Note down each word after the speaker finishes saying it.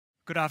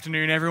Good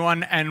afternoon,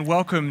 everyone, and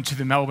welcome to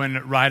the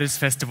Melbourne Writers'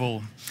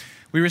 Festival.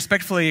 We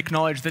respectfully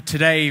acknowledge that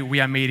today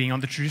we are meeting on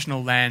the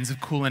traditional lands of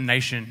Kulin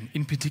Nation,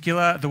 in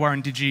particular the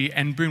Wurundjeri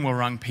and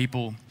Boonwurrung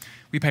people.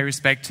 We pay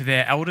respect to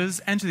their elders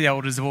and to the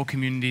elders of all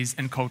communities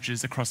and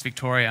cultures across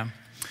Victoria.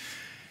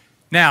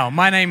 Now,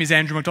 my name is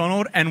Andrew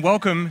McDonald, and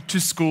welcome to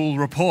School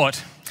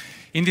Report.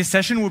 In this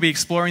session, we'll be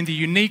exploring the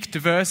unique,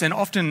 diverse, and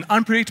often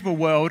unpredictable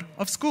world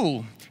of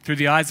school through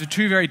the eyes of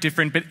two very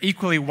different but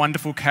equally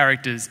wonderful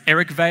characters,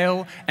 Eric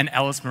Vale and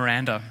Alice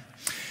Miranda.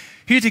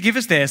 Here to give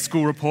us their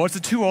school reports are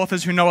two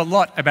authors who know a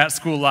lot about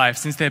school life,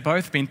 since they've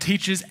both been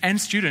teachers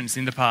and students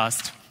in the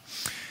past.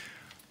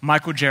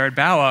 Michael Gerard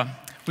Bauer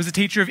was a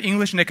teacher of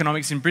English and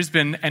economics in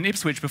Brisbane and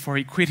Ipswich before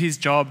he quit his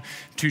job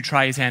to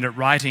try his hand at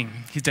writing.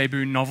 His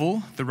debut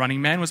novel, The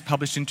Running Man, was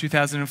published in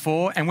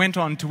 2004 and went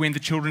on to win the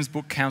Children's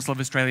Book Council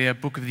of Australia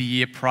Book of the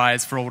Year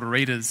prize for older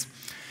readers.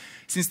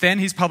 Since then,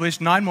 he's published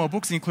 9 more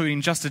books,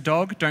 including Just a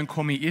Dog, Don't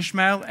Call Me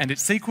Ishmael, and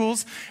its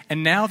sequels,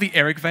 and now the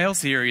Eric Vale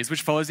series,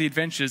 which follows the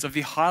adventures of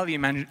the highly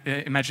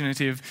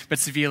imaginative but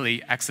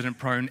severely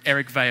accident-prone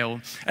Eric Vale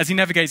as he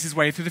navigates his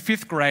way through the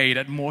 5th grade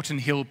at Moreton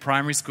Hill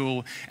Primary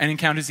School and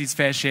encounters his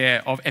fair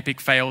share of epic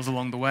fails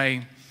along the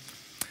way.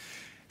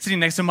 Sitting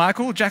next to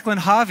Michael, Jacqueline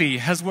Harvey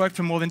has worked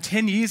for more than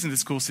 10 years in the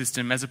school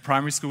system as a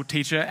primary school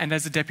teacher and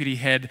as a deputy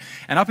head,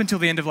 and up until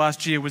the end of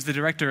last year was the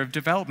Director of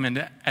Development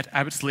at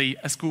Abbotsleigh,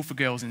 a school for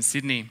girls in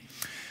Sydney.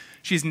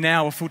 She is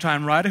now a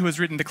full-time writer who has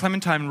written the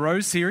Clementine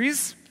Rose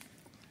series,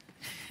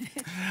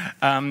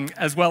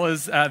 as well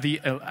as the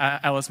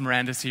Alice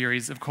Miranda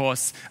series, of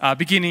course,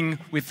 beginning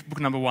with book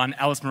number 1,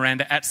 Alice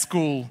Miranda at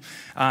School,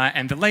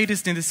 and the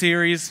latest in the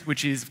series,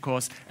 which is, of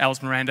course,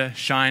 Alice Miranda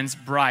Shines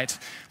Bright.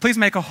 Please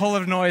make a whole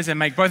lot of noise and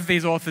make both of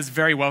these authors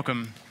very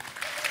welcome.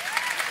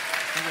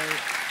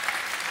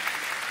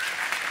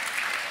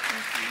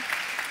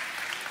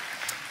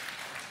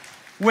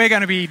 We're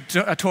going to be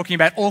talking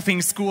about all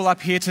things school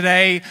up here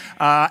today,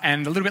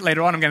 and a little bit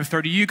later on I'm going to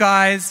throw to you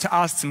guys to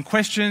ask some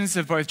questions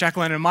of both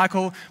Jacqueline and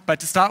Michael.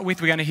 But to start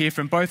with, we're going to hear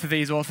from both of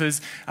these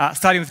authors,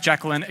 starting with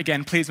Jacqueline.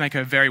 Again, please make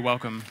her very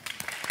welcome.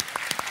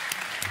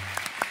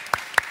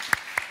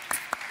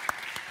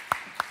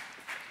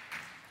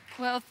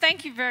 Well,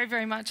 thank you very,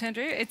 very much,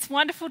 Andrew. It's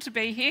wonderful to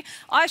be here.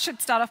 I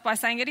should start off by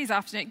saying it is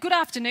afternoon. Good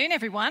afternoon,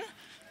 everyone.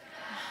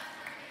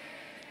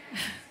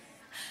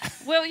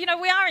 Well, you know,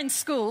 we are in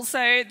school,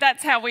 so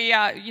that's how we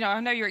are. You know, I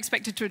know you're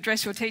expected to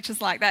address your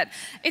teachers like that.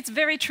 It's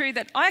very true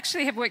that I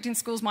actually have worked in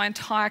schools my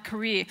entire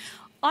career.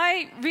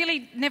 I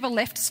really never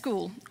left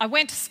school. I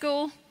went to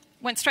school,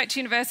 went straight to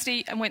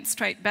university, and went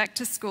straight back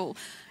to school.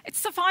 It's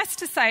suffice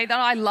to say that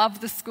I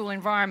love the school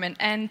environment,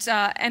 and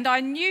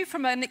I knew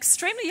from an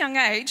extremely young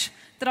age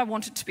that I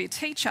wanted to be a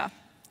teacher.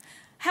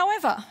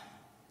 However,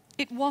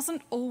 it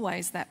wasn't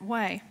always that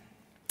way.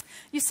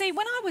 You see,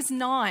 when I was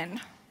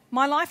 9,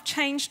 my life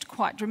changed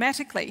quite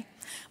dramatically.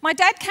 My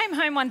dad came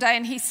home one day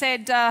and he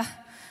said,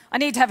 I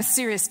need to have a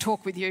serious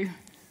talk with you.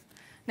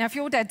 Now, if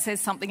your dad says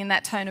something in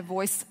that tone of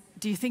voice,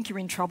 do you think you're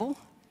in trouble?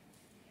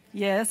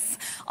 Yes.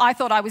 I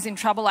thought I was in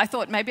trouble. I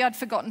thought maybe I'd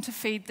forgotten to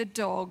feed the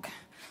dog.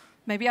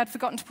 Maybe I'd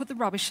forgotten to put the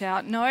rubbish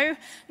out. No,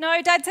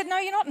 Dad said, no,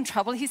 you're not in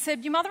trouble. He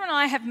said, your mother and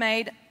I have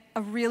made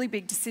a really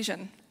big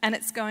decision and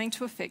it's going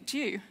to affect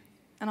you.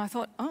 And I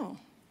thought, oh,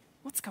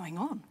 what's going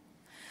on?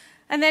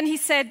 And then he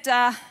said,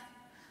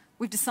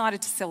 we've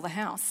decided to sell the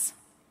house.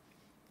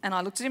 And I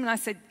looked at him and I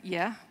said,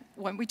 yeah,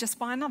 won't we just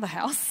buy another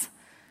house?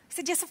 He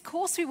said, yes, of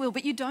course we will,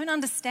 but you don't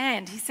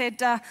understand. He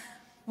said,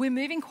 we're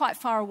moving quite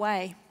far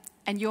away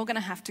and you're going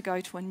to have to go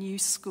to a new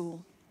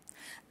school.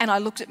 And I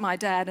looked at my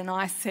dad and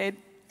I said,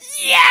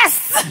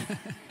 yes!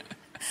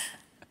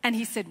 And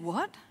he said,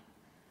 what?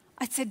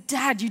 I said,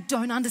 Dad, you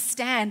don't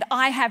understand.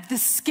 I have the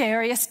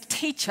scariest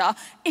teacher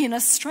in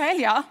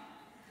Australia.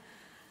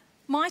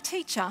 My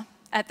teacher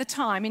at the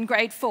time, in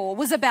grade 4,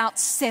 was about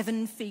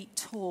 7 feet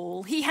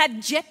tall. He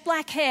had jet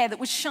black hair that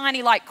was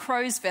shiny like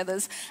crow's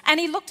feathers, and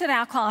he looked at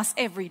our class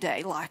every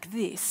day like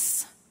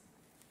this.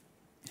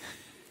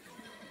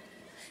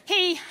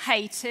 He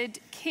hated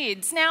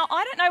kids. Now,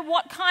 I don't know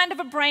what kind of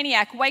a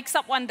brainiac wakes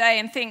up one day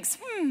and thinks,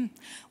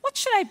 what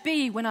should I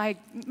be when I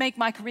make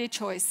my career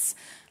choice?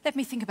 Let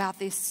me think about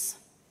this.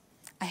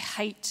 I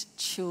hate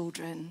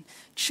children.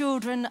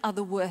 Children are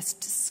the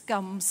worst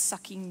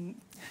scum-sucking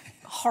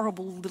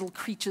horrible little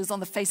creatures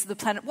on the face of the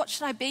planet. What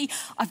should I be?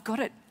 I've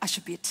got it. I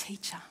should be a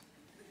teacher.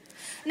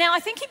 Now, I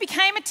think he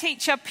became a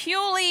teacher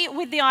purely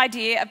with the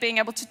idea of being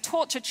able to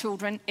torture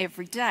children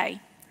every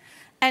day.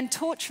 And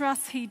torture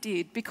us he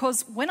did,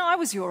 because when I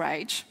was your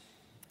age,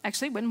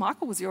 actually when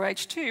Michael was your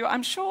age too,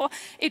 I'm sure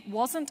it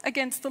wasn't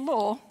against the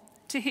law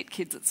to hit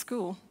kids at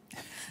school.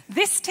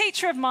 This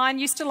teacher of mine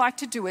used to like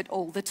to do it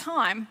all the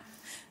time.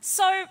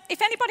 So if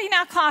anybody in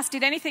our class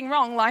did anything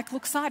wrong, like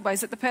look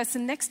sideways at the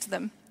person next to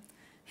them,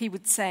 he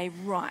would say,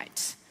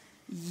 right,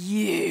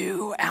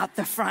 you out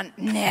the front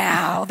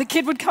now. The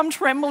kid would come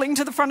trembling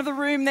to the front of the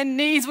room, their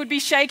knees would be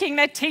shaking,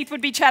 their teeth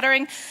would be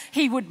chattering.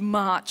 He would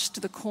march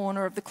to the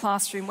corner of the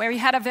classroom where he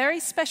had a very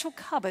special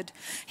cupboard.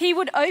 He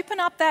would open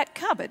up that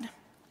cupboard.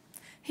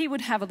 he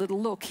would have a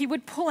little look. He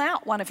would pull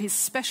out one of his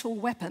special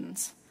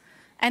weapons,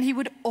 and he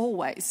would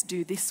always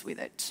do this with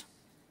it.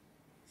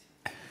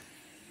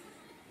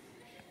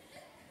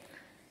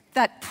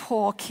 That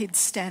poor kid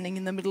standing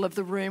in the middle of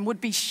the room would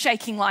be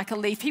shaking like a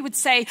leaf. He would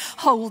say,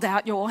 "Hold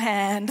out your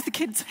hand." The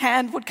kid's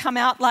hand would come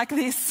out like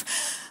this.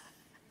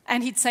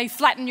 And he'd say,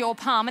 "Flatten your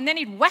palm." And then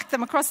he'd whack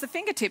them across the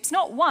fingertips,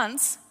 not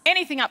once,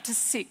 anything up to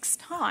 6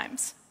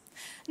 times.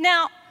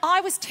 Now, I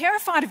was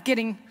terrified of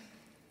getting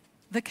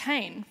the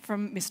cane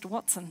from Mr.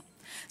 Watson.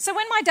 So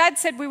when my dad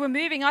said we were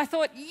moving, I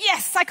thought,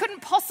 yes, I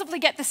couldn't possibly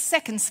get the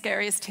second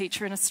scariest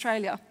teacher in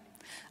Australia.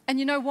 And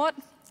you know what?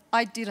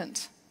 I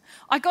didn't.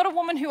 I got a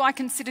woman who I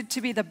considered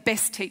to be the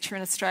best teacher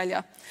in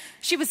Australia.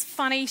 She was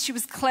funny, she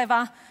was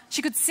clever,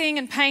 she could sing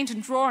and paint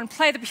and draw and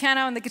play the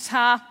piano and the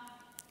guitar,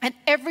 and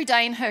every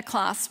day in her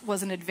class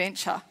was an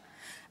adventure.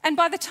 And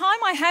by the time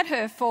I had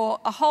her for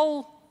a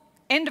whole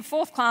end of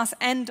 4th class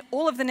and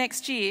all of the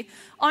next year,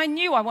 I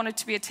knew I wanted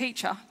to be a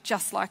teacher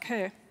just like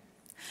her.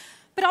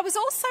 But I was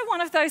also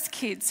one of those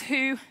kids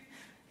who,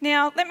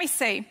 now let me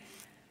see,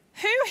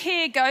 who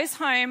here goes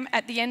home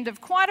at the end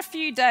of quite a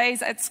few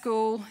days at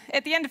school,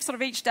 at the end of sort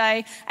of each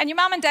day, and your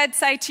mum and dad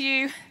say to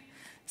you,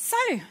 "So,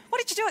 what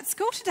did you do at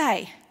school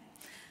today?"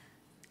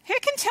 Who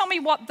can tell me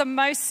what the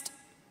most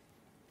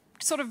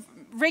sort of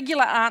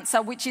regular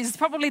answer, which is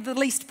probably the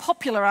least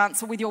popular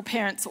answer with your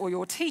parents or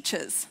your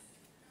teachers?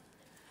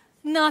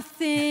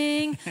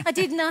 Nothing. I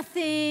did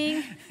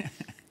nothing.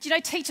 Do you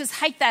know, teachers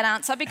hate that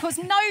answer because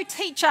no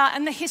teacher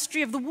in the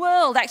history of the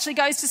world actually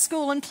goes to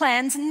school and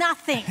plans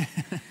nothing.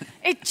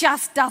 It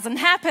just doesn't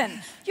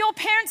happen. Your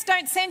parents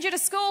don't send you to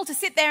school to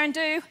sit there and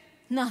do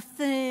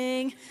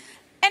nothing.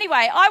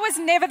 Anyway, I was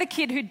never the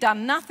kid who'd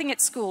done nothing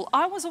at school.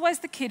 I was always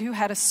the kid who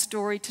had a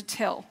story to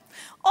tell.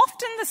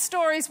 Often the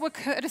stories were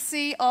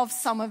courtesy of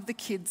some of the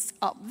kids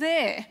up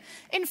there.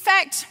 In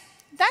fact,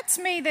 that's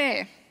me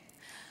there.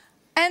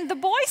 And the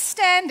boy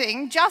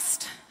standing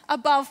just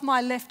above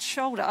my left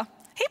shoulder,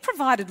 he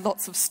provided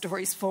lots of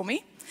stories for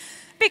me.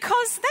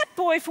 Because that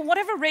boy, for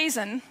whatever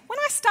reason, when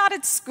I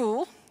started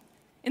school,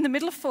 in the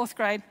middle of 4th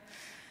grade,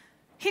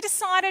 he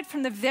decided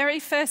from the very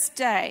first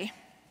day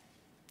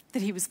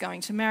that he was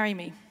going to marry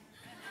me.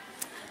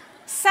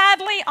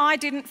 Sadly, I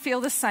didn't feel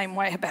the same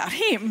way about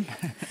him.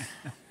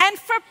 And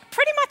for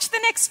pretty much the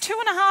next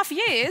 2.5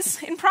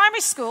 years in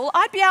primary school,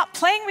 I'd be out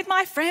playing with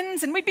my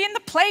friends and we'd be in the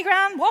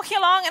playground walking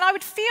along and I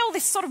would feel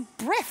this sort of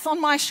breath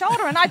on my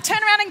shoulder and I'd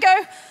turn around and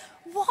go,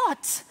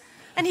 "What?"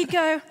 And he'd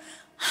go,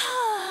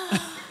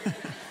 "Ah."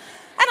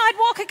 And I'd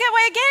walk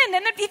away again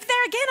and he'd be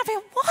there again. I'd be,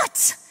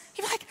 "What?"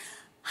 He'd be like,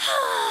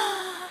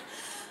 "Ah."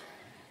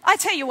 I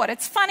tell you what,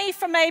 it's funny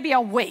for maybe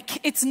a week.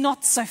 It's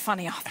not so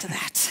funny after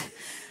that.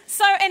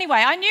 So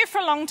anyway, I knew for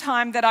a long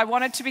time that I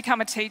wanted to become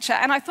a teacher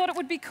and I thought it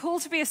would be cool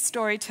to be a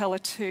storyteller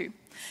too.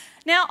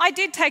 Now, I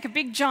did take a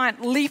big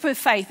giant leap of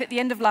faith at the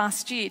end of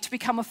last year to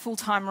become a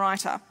full-time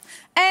writer.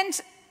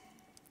 And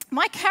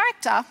my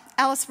character,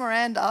 Alice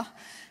Miranda,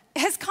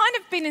 has kind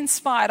of been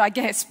inspired, I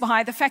guess,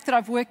 by the fact that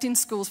I've worked in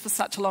schools for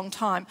such a long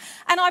time.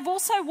 And I've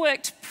also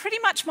worked pretty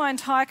much my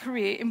entire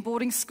career in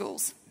boarding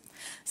schools.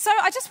 So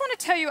I just want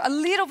to tell you a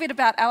little bit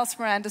about Alice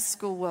Miranda's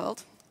school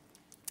world.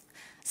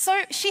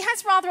 So she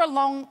has rather a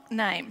long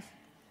name.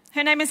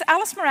 Her name is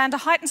Alice Miranda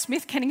Hyton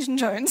Smith Kennington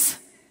Jones.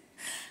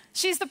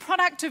 She's the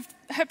product of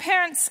her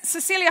parents,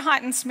 Cecilia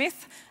Hyton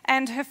Smith,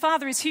 and her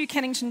father is Hugh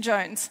Kennington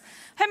Jones.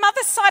 Her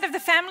mother's side of the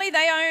family,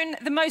 they own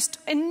the most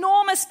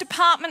enormous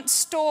department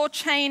store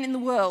chain in the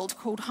world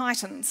called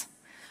Hytons.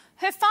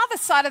 Her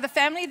father's side of the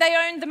family, they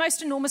own the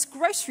most enormous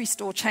grocery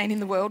store chain in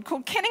the world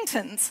called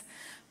Kennington's.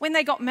 When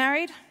they got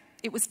married,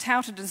 it was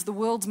touted as the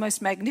world's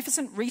most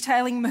magnificent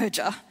retailing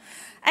merger.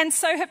 And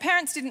so her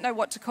parents didn't know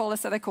what to call her,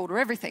 so they called her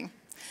everything.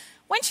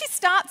 When she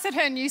starts at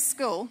her new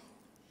school,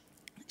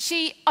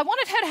 I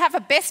wanted her to have a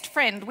best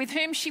friend with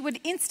whom she would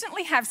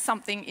instantly have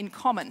something in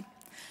common.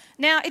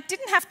 Now, it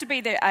didn't have to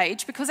be their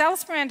age, because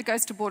Alice Miranda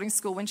goes to boarding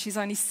school when she's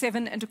only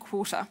 7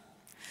 1/4.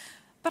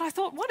 But I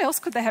thought, what else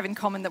could they have in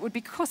common that would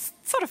be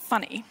sort of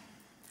funny?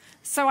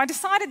 So I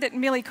decided that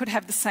Millie could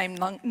have the same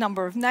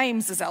number of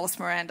names as Alice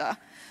Miranda.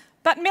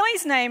 But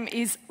Millie's name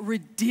is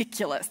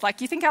ridiculous. Like,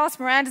 you think Alice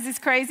Miranda's is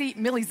crazy?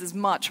 Millie's is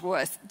much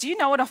worse. Do you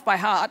know it off by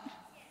heart?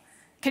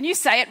 Can you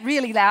say it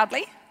really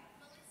loudly?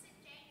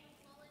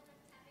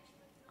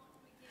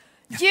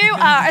 You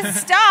are a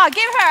star.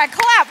 Give her a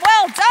clap.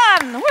 Well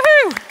done.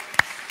 Woohoo!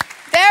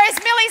 There is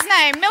Millie's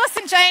name,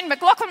 Millicent Jane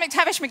McLaughlin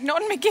McTavish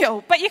McNaughton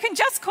McGill. But you can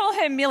just call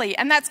her Millie,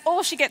 and that's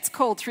all she gets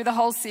called through the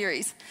whole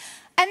series.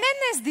 And then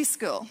there's this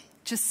girl,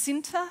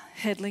 Jacinta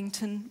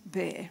Headlington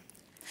Bear.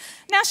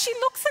 Now, she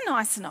looks a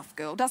nice enough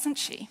girl, doesn't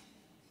she?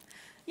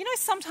 You know,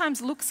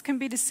 sometimes looks can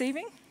be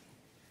deceiving.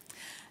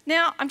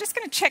 Now, I'm just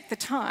going to check the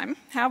time.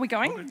 How are we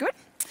going? Good.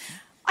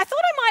 I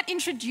thought I might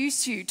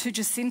introduce you to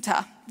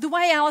Jacinta the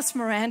way Alice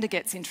Miranda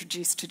gets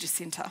introduced to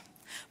Jacinta.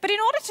 But in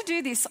order to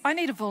do this, I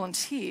need a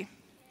volunteer.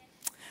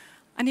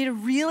 I need a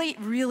really,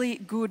 really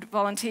good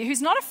volunteer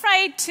who's not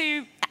afraid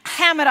to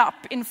ham it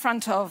up in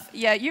front of...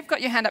 Yeah, you've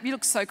got your hand up. You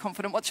look so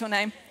confident. What's your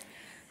name?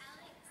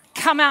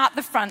 come out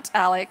the front,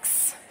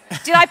 Alex.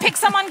 Did I pick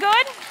someone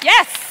good?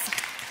 Yes.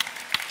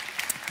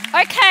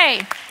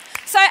 Okay.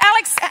 So,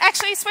 Alex,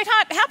 actually,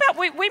 sweetheart, how about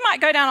we might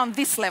go down on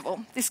this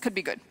level. This could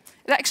be good.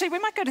 Actually, we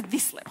might go to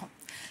this level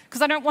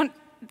because I don't want...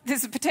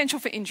 There's a potential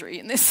for injury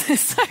in this.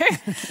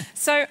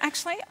 So,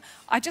 actually,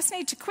 I just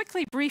need to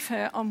quickly brief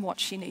her on what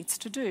she needs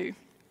to do.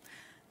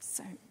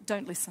 So,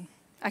 don't listen.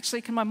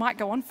 Actually, can my mic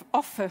go on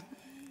off for...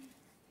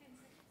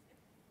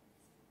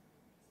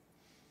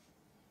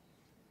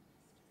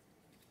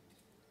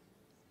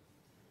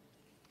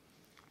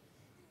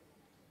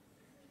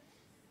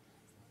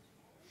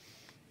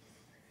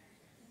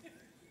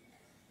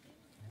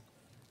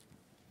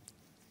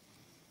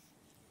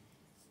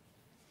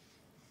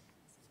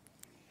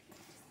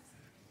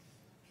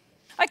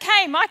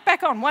 Okay, mic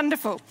back on,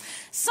 wonderful.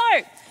 So,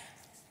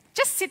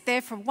 just sit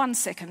there for 1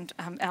 second,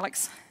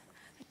 Alex.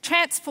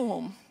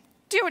 Transform.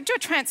 Do a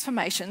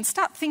transformation.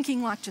 Start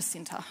thinking like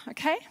Jacinta,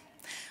 okay?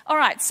 All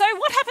right, so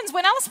what happens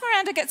when Alice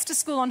Miranda gets to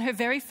school on her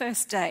very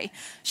first day?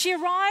 She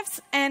arrives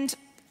and,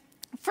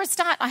 for a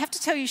start, I have to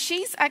tell you,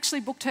 she's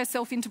actually booked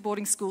herself into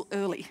boarding school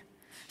early.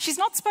 She's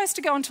not supposed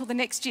to go until the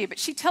next year, but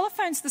she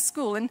telephones the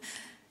school and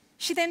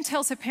she then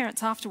tells her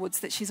parents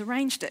afterwards that she's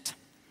arranged it.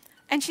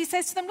 And she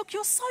says to them, look,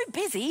 you're so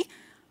busy,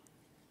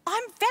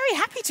 I'm very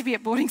happy to be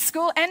at boarding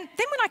school, and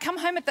then when I come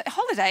home at the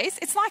holidays,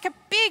 it's like a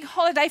big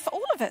holiday for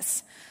all of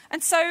us.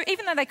 And so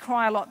even though they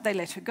cry a lot, they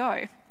let her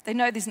go. They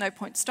know there's no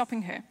point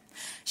stopping her.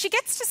 She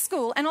gets to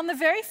school, and on the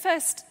very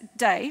first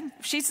day,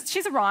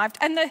 she's arrived,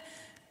 and the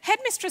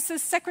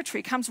headmistress's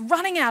secretary comes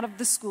running out of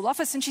the school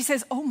office, and she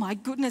says, oh my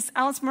goodness,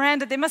 Alice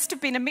Miranda, there must have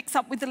been a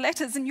mix-up with the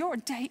letters, and you're a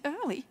day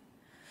early.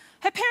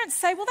 Her parents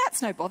say, well,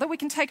 that's no bother, we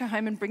can take her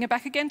home and bring her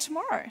back again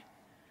tomorrow.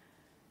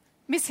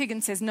 Miss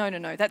Higgins says,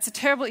 no, that's a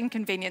terrible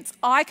inconvenience.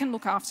 I can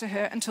look after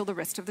her until the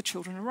rest of the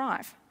children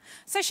arrive.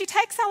 So she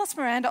takes Alice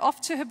Miranda off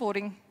to her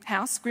boarding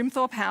house,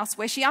 Grimthorpe House,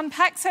 where she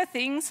unpacks her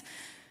things.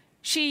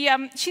 She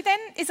then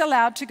is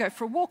allowed to go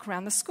for a walk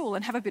around the school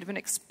and have a bit of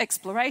an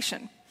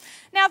exploration.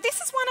 Now,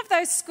 this is one of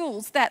those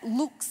schools that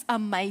looks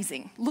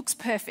amazing, looks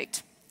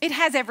perfect. It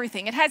has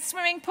everything. It has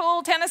swimming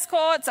pool, tennis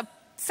courts, a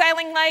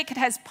sailing lake, it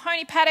has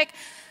pony paddock.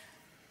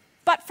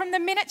 But from the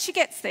minute she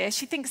gets there,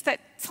 she thinks that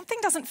something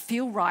doesn't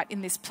feel right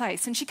in this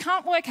place and she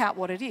can't work out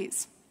what it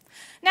is.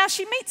 Now,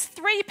 she meets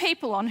 3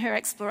 people on her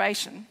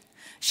exploration.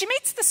 She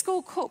meets the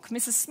school cook,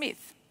 Mrs.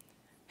 Smith,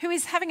 who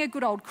is having a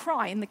good old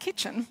cry in the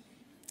kitchen.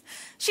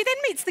 She then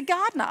meets the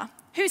gardener,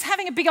 who's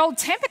having a big old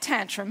temper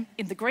tantrum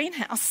in the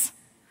greenhouse.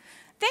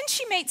 Then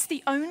she meets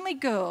the only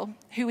girl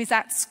who is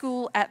at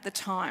school at the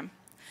time,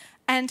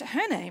 and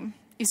her name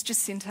is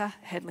Jacinta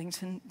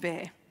Headlington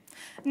Bear.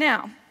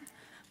 Now,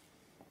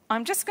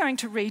 I'm just going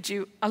to read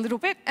you a little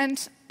bit,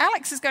 and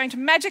Alex is going to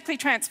magically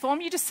transform.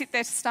 You just sit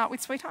there to start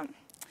with, sweetheart.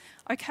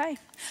 Okay.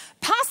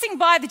 Passing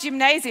by the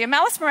gymnasium,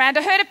 Alice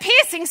Miranda heard a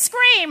piercing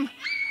scream.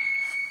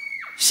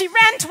 She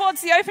ran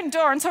towards the open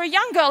door and saw a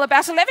young girl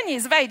about 11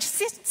 years of age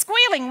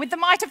squealing with the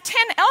might of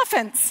 10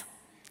 elephants.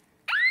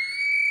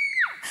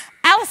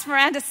 Alice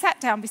Miranda sat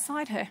down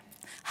beside her.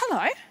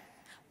 Hello,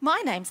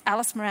 my name's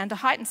Alice Miranda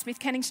Smith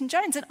Kennington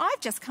Jones, and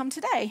I've just come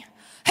today.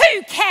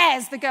 Who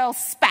cares? The girl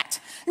spat.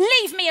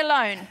 Leave me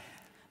alone.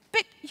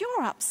 But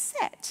you're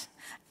upset.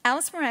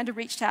 Alice Miranda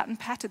reached out and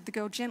patted the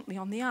girl gently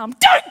on the arm.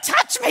 Don't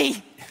touch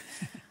me!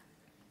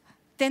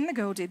 Then the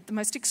girl did the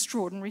most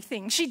extraordinary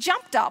thing. She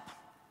jumped up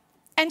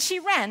and she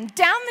ran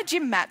down the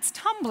gym mats,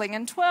 tumbling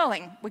and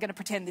twirling. We're going to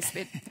pretend this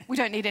bit. We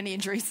don't need any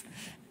injuries.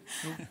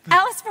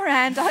 Alice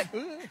Miranda...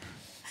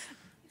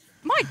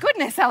 My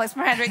goodness, Alice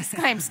Miranda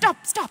exclaimed. Stop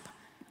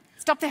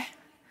there.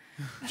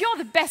 You're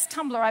the best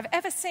tumbler I've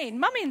ever seen.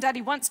 Mummy and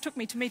Daddy once took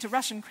me to meet a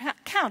Russian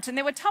count and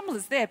there were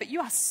tumblers there, but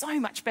you are so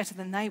much better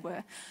than they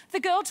were.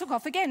 The girl took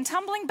off again,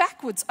 tumbling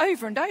backwards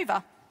over and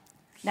over.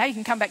 Now you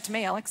can come back to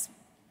me, Alex.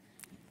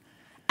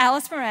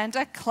 Alice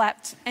Miranda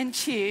clapped and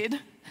cheered.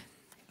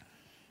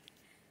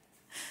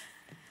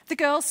 The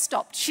girl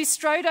stopped. She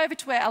strode over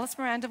to where Alice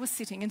Miranda was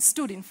sitting and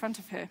stood in front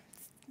of her.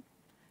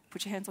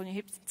 Put your hands on your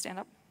hips, stand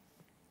up.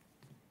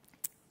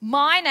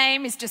 My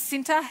name is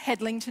Jacinta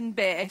Headlington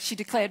Bear, she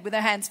declared with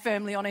her hands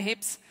firmly on her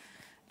hips,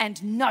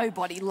 and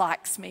nobody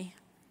likes me.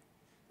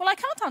 Well, I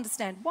can't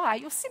understand why.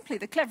 You're simply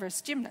the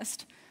cleverest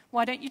gymnast.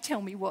 Why don't you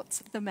tell me what's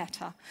the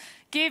matter?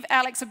 Give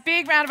Alex a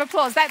big round of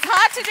applause. That's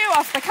hard to do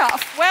off the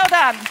cuff. Well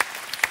done.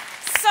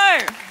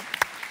 So,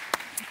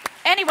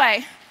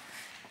 anyway,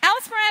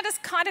 Alice Miranda's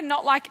kind of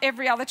not like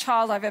every other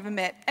child I've ever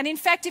met. And in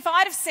fact, if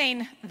I'd have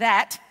seen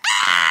that,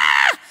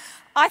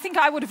 I think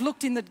I would have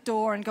looked in the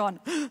door and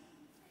gone,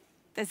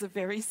 there's a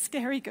very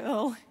scary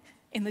girl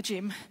in the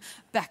gym.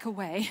 Back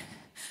away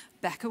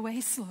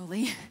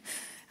slowly.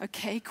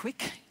 Okay,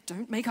 quick,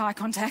 don't make eye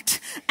contact.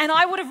 And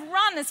I would have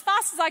run as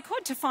fast as I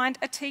could to find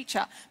a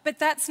teacher. But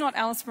that's not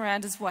Alice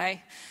Miranda's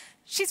way.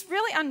 She's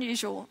really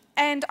unusual.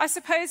 And I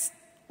suppose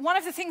one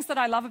of the things that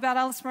I love about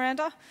Alice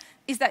Miranda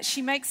is that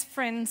she makes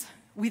friends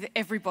with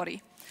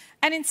everybody.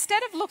 And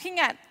instead of looking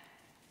at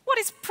what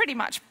is pretty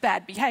much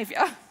bad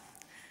behaviour,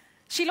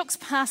 She looks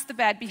past the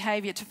bad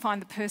behaviour to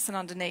find the person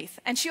underneath,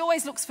 and she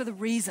always looks for the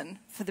reason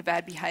for the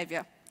bad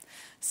behaviour.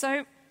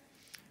 So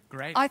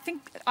Great. I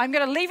think I'm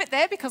going to leave it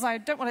there because I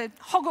don't want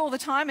to hog all the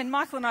time, and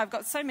Michael and I have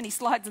got so many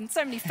slides and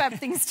so many fab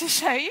things to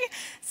show you.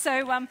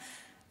 So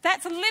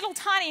that's a little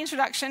tiny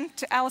introduction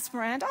to Alice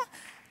Miranda.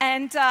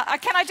 And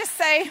can I just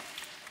say,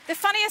 the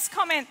funniest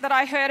comment that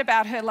I heard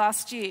about her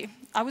last year,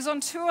 I was on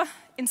tour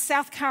in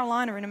South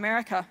Carolina in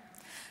America,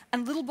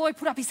 and a little boy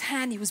put up his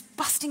hand. He was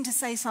busting to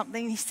say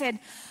something. He said,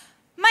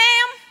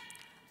 "Ma'am,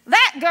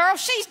 that girl,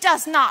 she's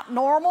just not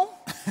normal."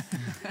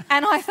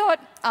 And I thought,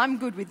 I'm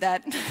good with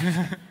that.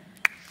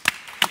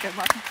 Okay,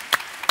 Michael.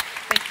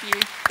 Thank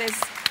you. There's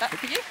that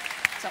for you.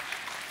 So.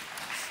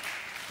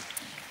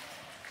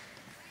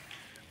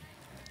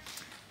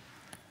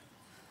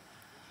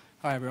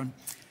 Hi, everyone.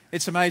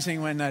 It's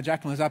amazing when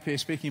Jacqueline was up here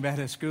speaking about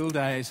her school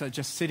days,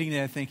 just sitting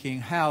there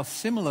thinking how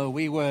similar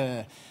we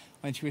were.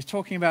 When she was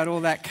talking about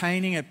all that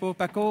caning, it brought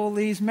back all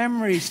these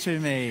memories to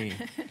me.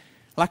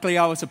 Luckily,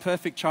 I was a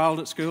perfect child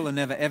at school and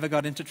never ever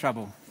got into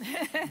trouble.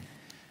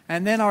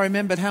 And then I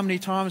remembered how many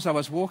times I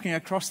was walking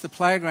across the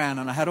playground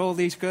and I had all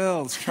these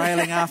girls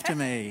trailing after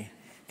me,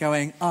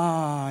 going,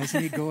 "Ah, oh,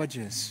 isn't he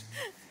gorgeous?"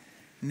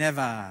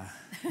 Never.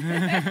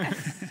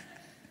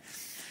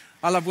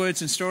 I loved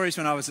words and stories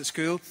when I was at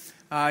school.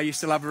 I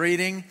used to love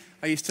reading.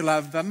 I used to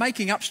love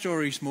making up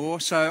stories more.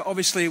 So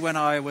obviously when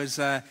I was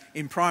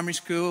in primary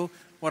school,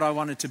 what I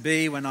wanted to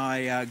be when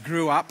I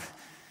grew up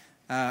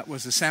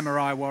was a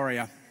samurai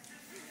warrior.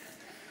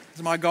 It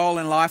was my goal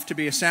in life to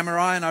be a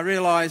samurai, and I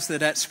realised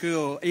that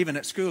even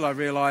at school, I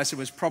realised it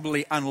was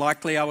probably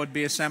unlikely I would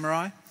be a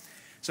samurai.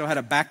 So I had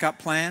a backup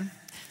plan.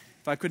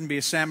 If I couldn't be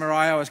a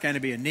samurai, I was going to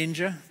be a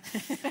ninja.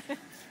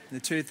 The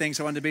two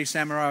things I wanted to be,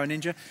 samurai or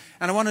ninja.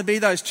 And I wanted to be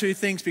those two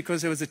things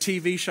because there was a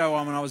TV show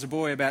on when I was a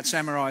boy about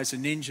samurais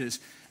and ninjas.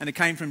 And it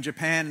came from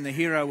Japan, and the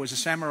hero was a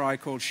samurai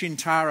called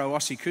Shintaro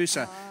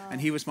Osikusa.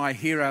 And he was my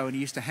hero, and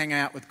he used to hang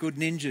out with good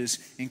ninjas,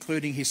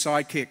 including his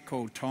sidekick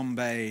called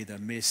Tombay the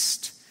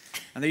Mist.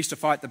 And they used to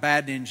fight the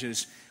bad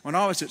ninjas. When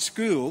I was at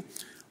school,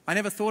 I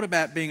never thought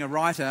about being a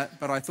writer,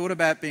 but I thought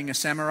about being a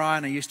samurai,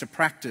 and I used to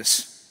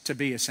practice to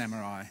be a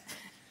samurai.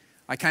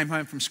 I came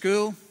home from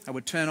school, I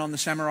would turn on the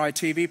samurai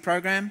TV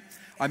program.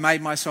 I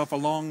made myself a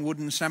long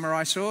wooden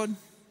samurai sword.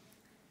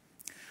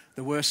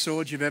 The worst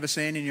sword you've ever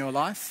seen in your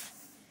life.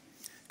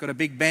 Got a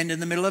big bend in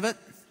the middle of it.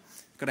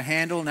 Got a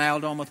handle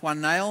nailed on with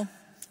one nail.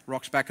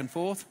 Rocks back and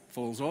forth,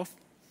 falls off.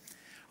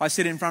 I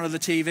sit in front of the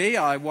TV,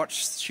 I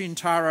watch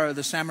Shintaro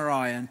the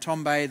samurai and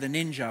Tombay the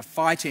ninja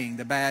fighting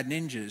the bad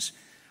ninjas.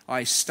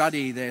 I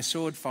study their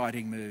sword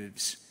fighting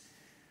moves.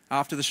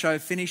 After the show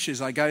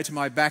finishes, I go to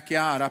my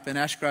backyard up in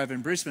Ashgrove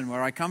in Brisbane,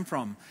 where I come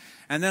from.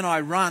 And then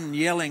I run,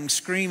 yelling,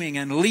 screaming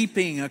and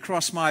leaping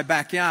across my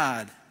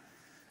backyard,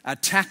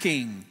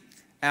 attacking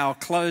our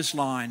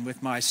clothesline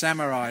with my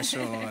samurai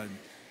sword.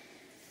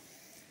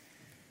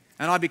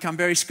 And I become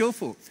very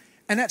skillful.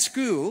 And at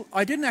school,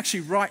 I didn't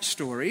actually write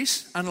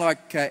stories,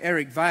 unlike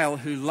Eric Vale,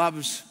 who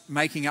loves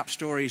making up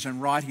stories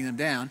and writing them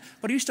down.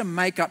 But I used to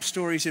make up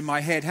stories in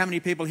my head. How many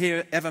people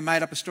here ever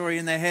made up a story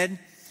in their head?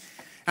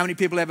 How many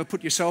people ever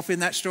put yourself in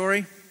that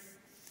story?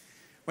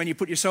 When you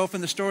put yourself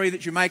in the story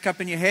that you make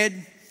up in your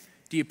head,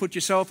 do you put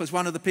yourself as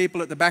one of the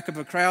people at the back of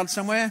a crowd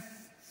somewhere?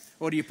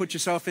 Or do you put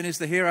yourself in as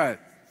the hero?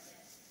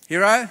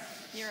 Hero?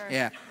 Hero.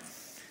 Yeah.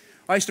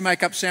 I used to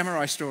make up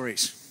samurai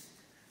stories.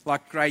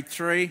 Like grade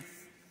 3,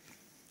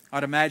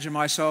 I'd imagine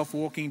myself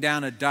walking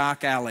down a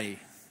dark alley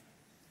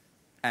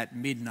at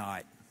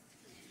midnight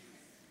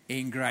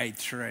in grade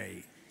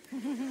 3.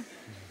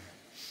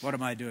 What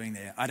am I doing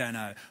there? I don't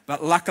know.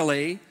 But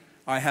luckily,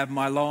 I have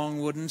my long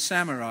wooden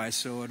samurai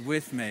sword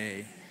with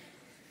me.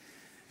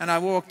 And I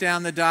walk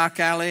down the dark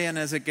alley, and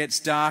as it gets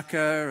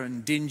darker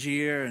and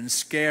dingier and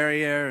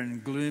scarier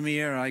and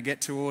gloomier, I get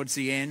towards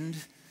the end,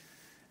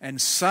 and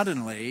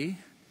suddenly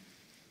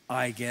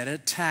I get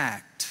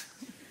attacked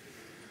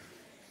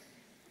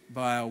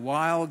by a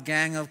wild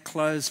gang of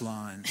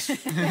clotheslines.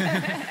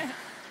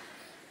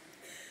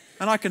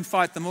 And I can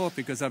fight them off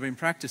because I've been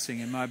practicing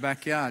in my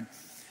backyard.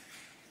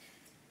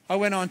 I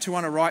went on to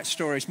want to write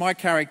stories. My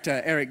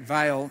character, Eric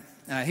Vale,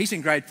 he's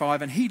in grade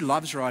 5 and he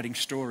loves writing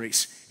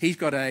stories. He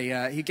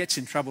gets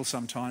in trouble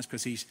sometimes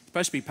because he's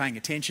supposed to be paying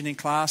attention in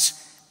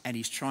class and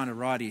he's trying to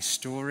write his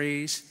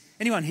stories.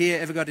 Anyone here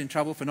ever got in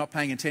trouble for not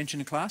paying attention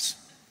in class?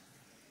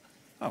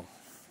 Oh,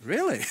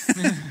 really?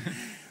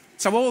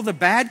 So all the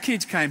bad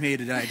kids came here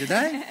today, did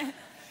they?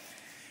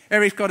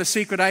 Eric's got a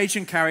secret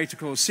agent character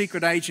called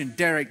Secret Agent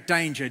Derek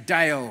Danger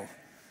Dale.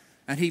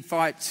 And he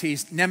fights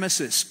his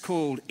nemesis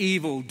called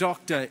Evil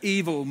Dr.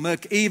 Evil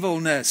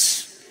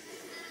McEvilness.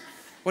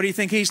 What do you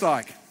think he's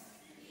like?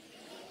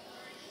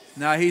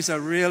 No, he's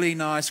a really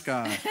nice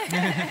guy.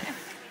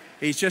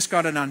 He's just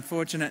got an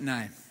unfortunate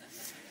name.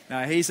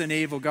 No, he's an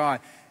evil guy.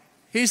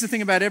 Here's the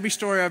thing about every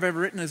story I've ever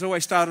written has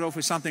always started off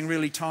with something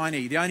really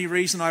tiny. The only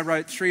reason I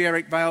wrote 3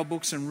 Eric Vale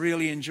books and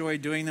really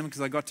enjoyed doing them, because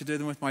I got to do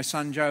them with my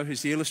son Joe,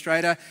 who's the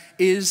illustrator,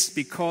 is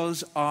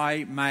because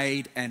I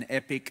made an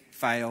epic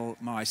fail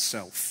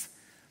myself.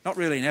 Not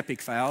really an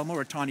epic fail,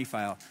 more a tiny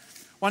fail.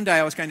 One day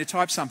I was going to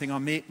type something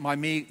on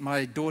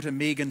my daughter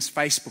Megan's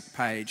Facebook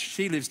page.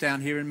 She lives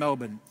down here in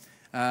Melbourne.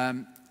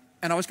 And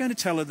I was going to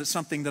tell her that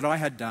something that I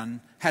had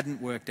done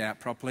hadn't worked out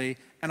properly.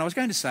 And I was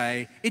going to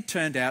say, it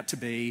turned out to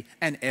be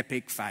an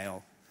epic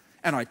fail.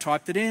 And I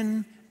typed it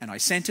in, and I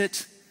sent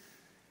it.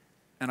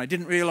 And I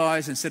didn't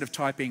realise, instead of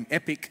typing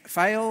epic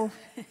fail,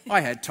 I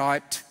had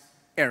typed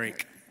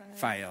Eric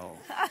fail.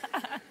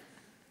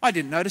 I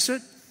didn't notice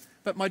it,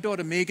 but my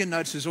daughter Megan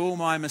notices all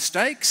my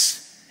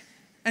mistakes,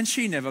 and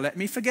she never let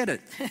me forget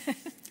it,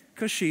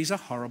 because she's a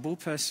horrible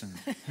person.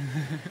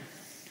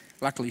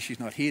 Luckily, she's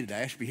not here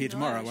today. She'll be here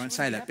tomorrow. I won't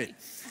say that bit.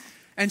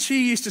 And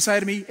she used to say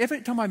to me, every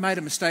time I made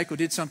a mistake or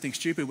did something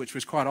stupid, which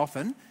was quite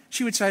often,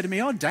 she would say to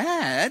me, "Oh,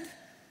 Dad,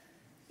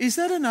 is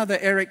that another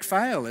Eric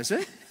fail, is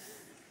it?"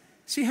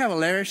 See how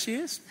hilarious she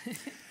is?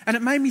 And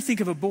it made me think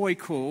of a boy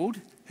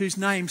whose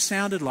name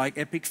sounded like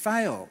Epic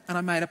Fail. And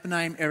I made up a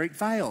name, Eric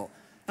Vale.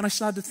 And I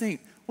started to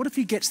think, what if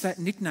he gets that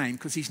nickname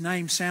because his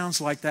name sounds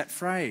like that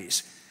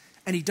phrase?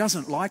 And he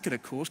doesn't like it,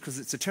 of course, because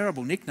it's a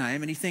terrible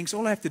nickname. And he thinks,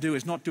 all I have to do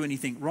is not do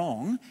anything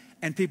wrong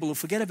and people will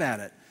forget about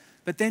it.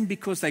 But then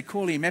because they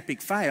call him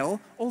Epic Fail,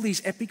 all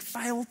these epic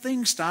fail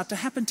things start to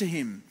happen to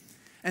him.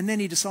 And then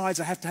he decides,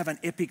 I have to have an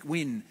epic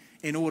win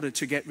in order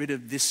to get rid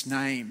of this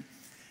name.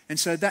 And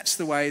so that's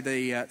the way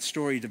the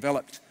story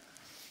developed.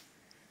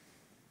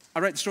 I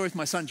wrote the story with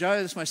my son Joe.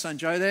 There's my son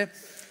Joe there.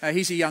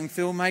 He's a young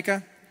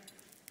filmmaker.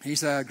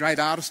 He's a great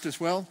artist as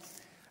well.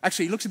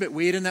 Actually, he looks a bit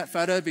weird in that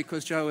photo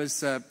because Joe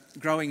is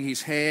growing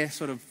his hair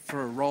sort of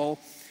for a role.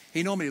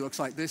 He normally looks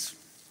like this.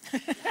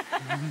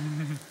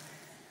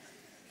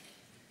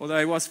 Although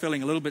he was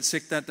feeling a little bit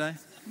sick that day.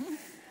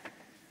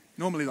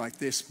 Normally like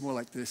this, more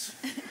like this.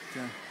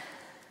 Joe.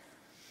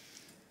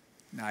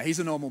 No, he's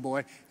a normal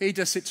boy. He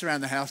just sits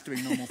around the house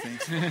doing normal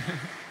things.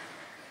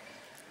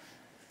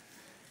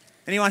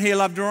 Anyone here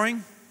love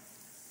drawing?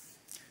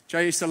 Joe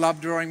used to love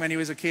drawing when he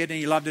was a kid, and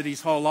he loved it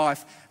his whole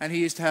life. And he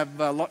used to have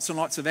lots and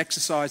lots of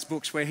exercise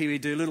books where he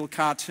would do little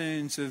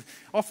cartoons of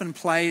often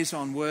plays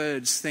on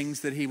words,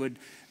 things that he would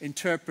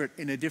interpret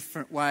in a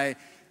different way.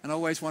 And I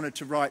always wanted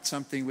to write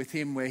something with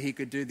him where he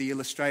could do the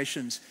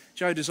illustrations.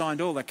 Joe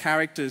designed all the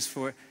characters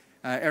for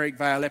Eric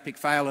Vale, Epic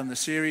Fail in the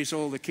series,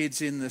 all the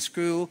kids in the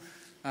school.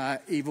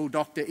 Evil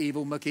Doctor,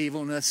 Evil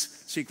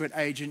McEvilness, Secret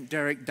Agent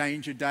Derek,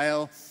 Danger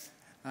Dale,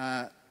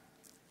 a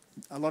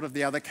lot of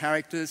the other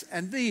characters.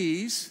 And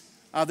these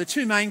are the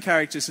two main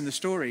characters in the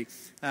story.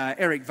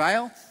 Eric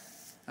Vale,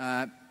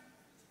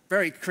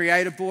 very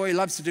creative boy,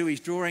 loves to do his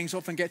drawings,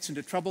 often gets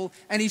into trouble.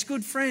 And his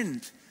good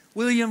friend,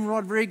 William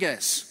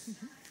Rodriguez.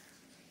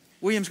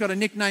 William's got a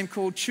nickname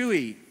called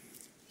Chewy,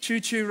 Choo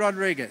Choo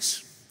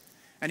Rodriguez.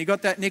 And he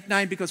got that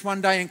nickname because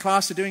one day in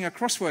class they're doing a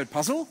crossword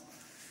puzzle.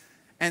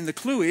 And the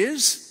clue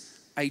is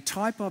a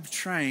type of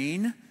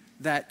train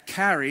that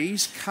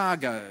carries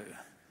cargo.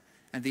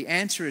 And the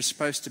answer is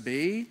supposed to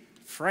be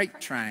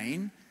freight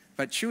train.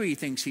 But Chewy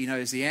thinks he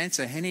knows the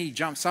answer. And he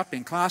jumps up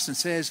in class and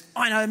says,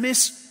 "I know,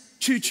 miss,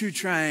 choo-choo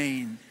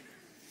train."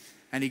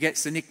 And he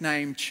gets the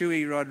nickname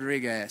Chewy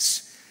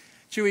Rodriguez.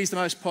 Chewy's the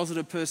most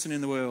positive person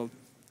in the world.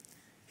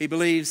 He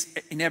believes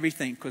in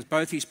everything because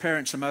both his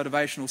parents are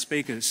motivational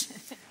speakers.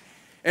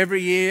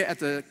 Every year at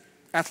the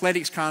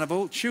athletics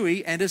carnival,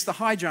 Chewy enters the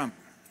high jump.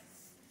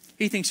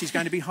 He thinks he's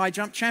going to be high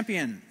jump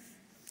champion.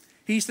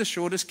 He's the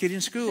shortest kid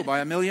in school by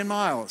 1,000,000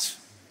 miles.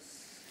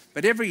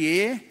 But every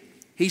year,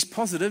 he's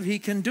positive he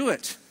can do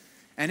it.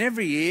 And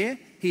every year,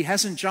 he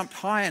hasn't jumped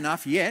high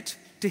enough yet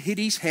to hit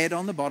his head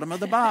on the bottom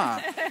of the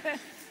bar.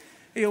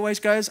 He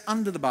always goes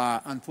under the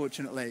bar,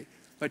 unfortunately.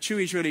 But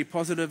Chewy's really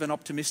positive and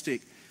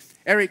optimistic.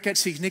 Eric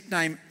gets his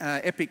nickname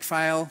Epic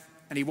Fail,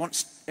 and he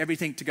wants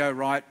everything to go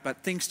right,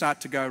 but things start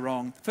to go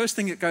wrong. The first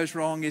thing that goes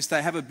wrong is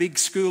they have a big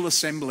school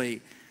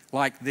assembly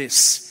like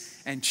this.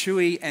 And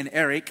Chewy and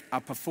Eric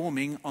are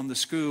performing on the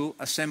school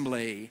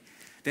assembly.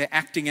 They're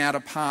acting out a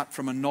part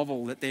from a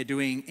novel that they're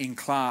doing in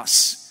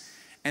class.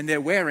 And they're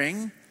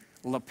wearing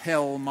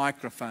lapel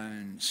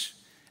microphones.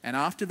 And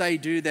after they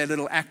do their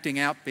little acting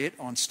out bit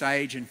on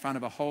stage in front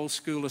of a whole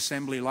school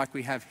assembly like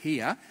we have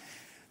here,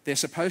 they're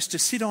supposed to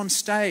sit on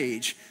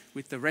stage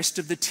with the rest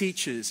of the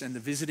teachers and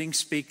the visiting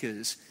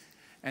speakers.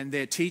 And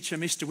their teacher,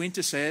 Mr.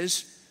 Winter,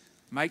 says,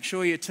 "Make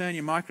sure you turn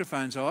your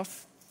microphones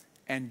off.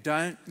 And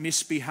don't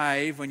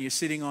misbehave when you're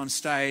sitting on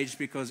stage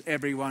because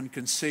everyone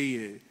can see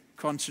you.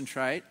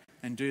 Concentrate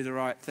and do the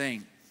right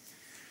thing."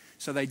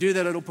 So they do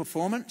their little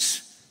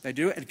performance. They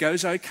do it. It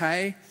goes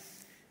okay.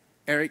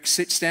 Eric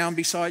sits down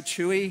beside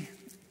Chewy.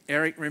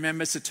 Eric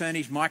remembers to turn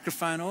his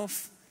microphone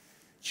off.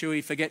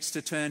 Chewy forgets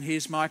to turn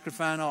his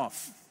microphone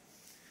off.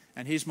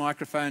 And his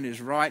microphone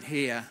is right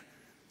here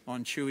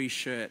on Chewy's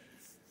shirt.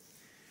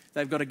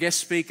 They've got a guest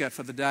speaker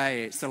for the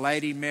day. It's the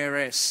Lady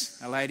Mayoress,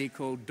 a lady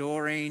called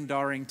Doreen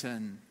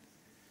Dorrington.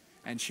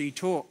 And she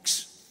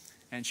talks,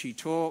 and she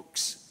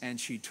talks,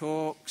 and she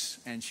talks,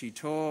 and she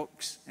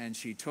talks, and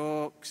she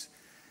talks.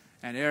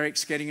 And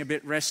Eric's getting a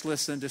bit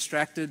restless and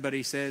distracted, but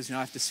he says,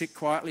 I have to sit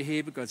quietly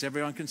here because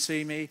everyone can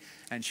see me.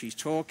 And she's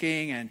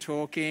talking and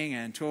talking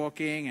and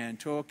talking and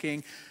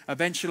talking.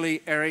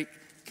 Eventually, Eric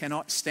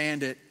cannot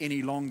stand it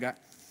any longer.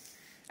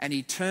 And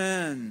he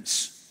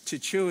turns to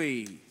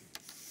Chewie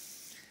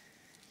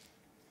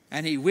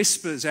and he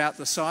whispers out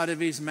the side of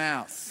his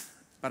mouth,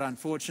 but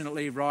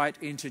unfortunately right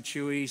into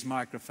Chewie's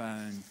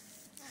microphone.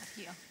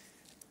 Here.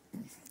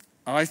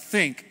 I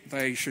think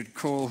they should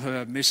call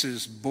her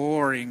Mrs.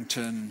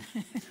 Borington,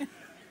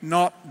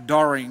 not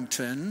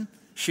Dorrington.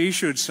 She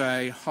should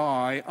say,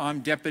 "Hi, I'm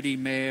Deputy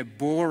Mayor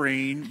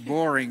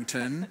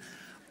Borington.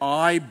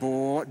 I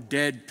bore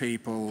dead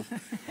people."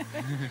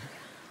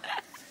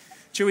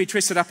 Chewie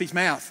twisted up his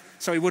mouth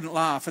so he wouldn't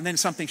laugh, and then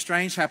something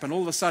strange happened.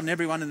 All of a sudden,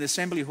 everyone in the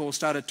assembly hall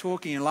started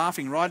talking and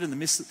laughing right in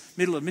the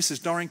middle of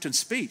Mrs. Dorrington's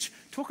speech.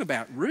 Talk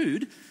about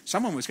rude.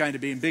 Someone was going to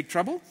be in big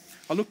trouble.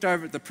 I looked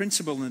over at the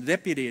principal and the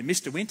deputy and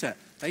Mr. Winter.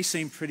 They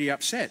seemed pretty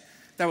upset.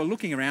 They were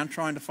looking around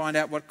trying to find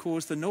out what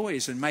caused the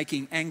noise and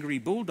making angry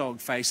bulldog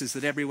faces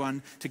at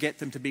everyone to get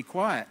them to be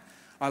quiet.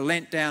 I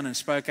leant down and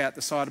spoke out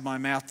the side of my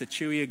mouth to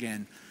Chewie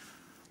again.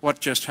 What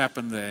just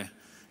happened there?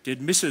 Did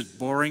Mrs.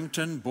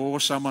 Borington bore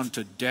someone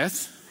to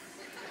death?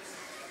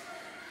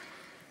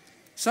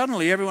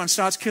 Suddenly everyone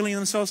starts killing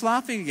themselves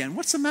laughing again.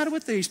 What's the matter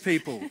with these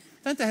people?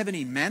 Don't they have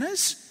any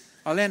manners?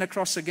 I leant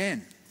across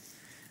again.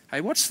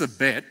 Hey, what's the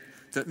bet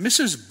that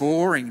Mrs.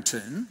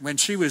 Borington, when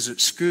she was at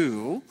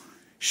school,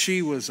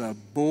 she was a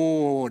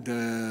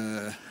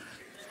boarder?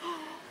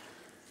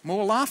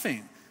 More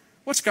laughing.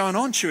 What's going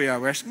on, Chewie, I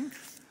reckon?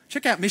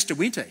 Check out Mr.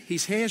 Winter.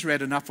 His hair's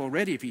red enough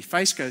already. If his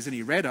face goes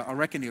any redder, I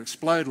reckon he'll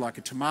explode like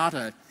a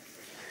tomato.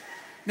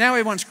 Now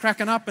everyone's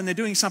cracking up and they're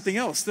doing something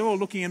else. They're all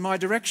looking in my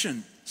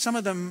direction. Some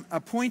of them are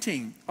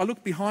pointing. I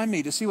look behind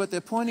me to see what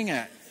they're pointing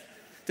at.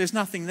 There's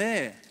nothing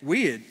there.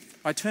 Weird.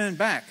 I turn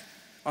back.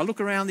 I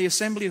look around the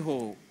assembly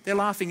hall. They're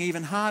laughing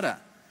even harder.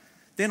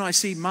 Then I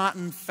see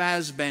Martin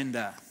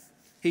Fassbender.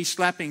 He's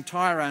slapping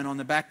Tyrone on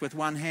the back with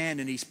one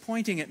hand and he's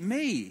pointing at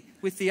me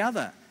with the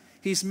other.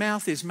 His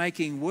mouth is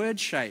making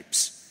word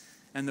shapes.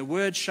 And the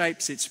word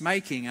shapes it's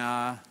making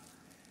are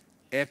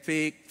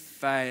epic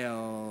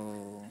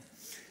fail.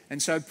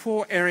 And so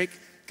poor Eric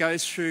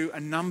goes through a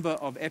number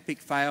of epic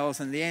fails,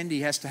 and in the end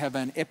he has to have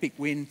an epic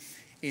win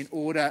in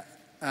order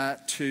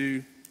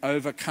to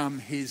overcome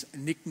his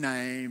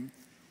nickname.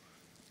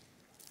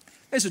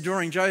 There's a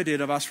drawing Joe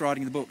did of us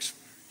writing the books.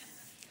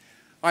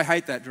 I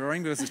hate that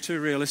drawing because it's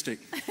too realistic.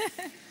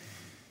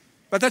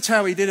 But that's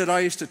how he did it. I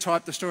used to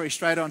type the story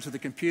straight onto the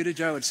computer.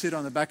 Joe would sit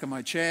on the back of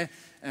my chair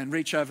and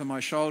reach over my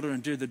shoulder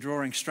and do the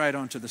drawing straight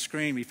onto the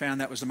screen. We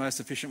found that was the most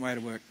efficient way to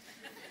work.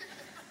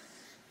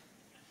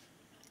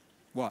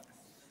 What?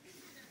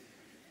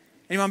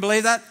 Anyone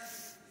believe that?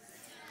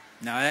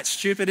 No, that's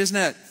stupid, isn't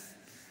it?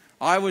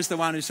 I was the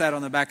one who sat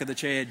on the back of the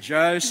chair.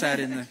 Joe sat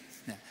in the...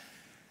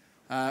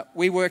 No.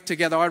 We worked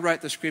together. I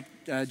wrote the script.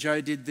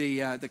 Joe did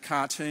the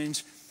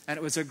cartoons. And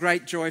it was a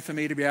great joy for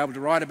me to be able to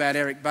write about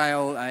Eric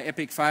Vale,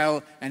 Epic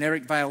Fail, and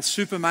Eric Vale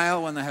Super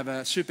Male when they have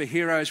a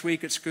superheroes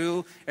week at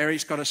school.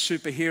 Eric's got a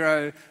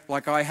superhero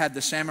like I had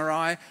the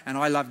samurai, and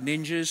I love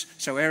ninjas.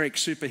 So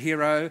Eric's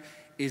superhero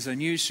is a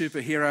new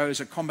superhero,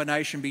 is a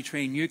combination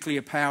between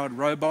nuclear-powered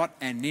robot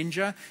and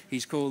ninja.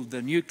 He's called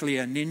the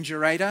Nuclear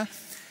Ninja-rator.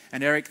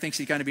 And Eric thinks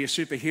he's going to be a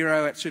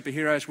superhero at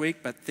Superheroes Week,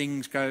 but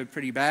things go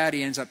pretty bad.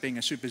 He ends up being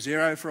a super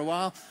zero for a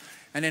while.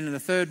 And then in the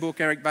third book,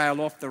 Eric Vale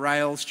off the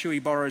rails.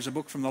 Chewie borrows a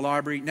book from the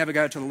library. Never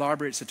go to the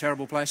library, it's a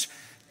terrible place.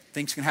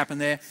 Things can happen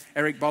there.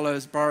 Eric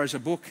borrows a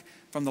book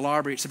from the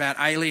library. It's about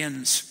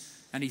aliens,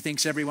 and he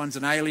thinks everyone's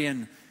an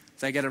alien.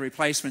 They get a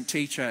replacement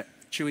teacher.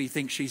 Chewie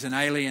thinks she's an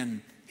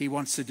alien. He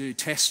wants to do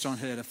tests on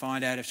her to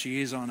find out if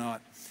she is or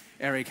not.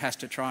 Eric has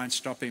to try and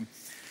stop him.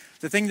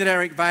 The thing that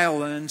Eric Vale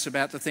learns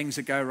about the things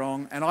that go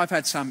wrong, and I've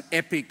had some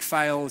epic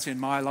fails in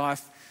my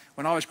life.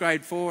 When I was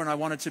grade 4 and I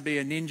wanted to be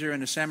a ninja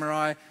and a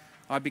samurai,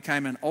 I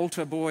became an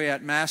altar boy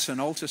at Mass,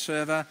 an altar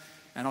server,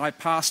 and I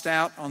passed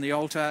out on the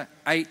altar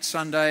 8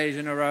 Sundays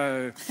in a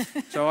row.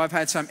 So I've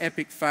had some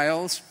epic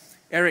fails.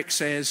 Eric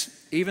says,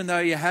 even though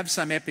you have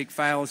some epic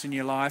fails in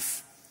your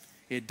life,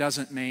 it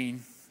doesn't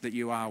mean that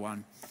you are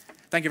one.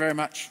 Thank you very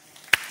much.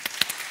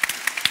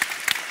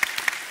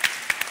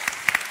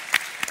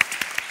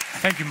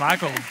 Thank you,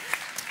 Michael.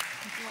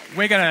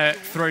 We're going to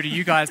throw to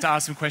you guys to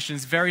ask some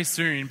questions very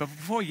soon. But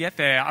before we get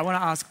there, I want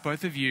to ask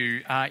both of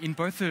you, in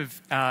both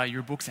of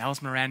your books,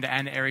 Alice Miranda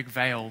and Eric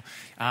Vale,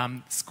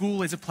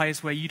 school is a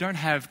place where you don't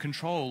have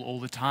control all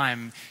the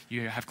time.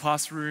 You have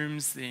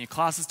classrooms,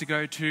 classes to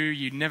go to.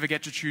 You never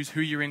get to choose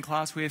who you're in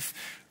class with.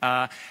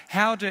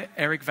 How do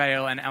Eric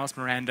Vale and Alice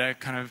Miranda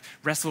kind of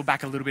wrestle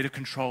back a little bit of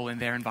control in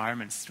their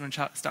environments? Do you want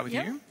to start with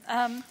you?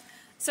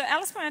 So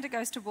Alice Miranda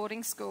goes to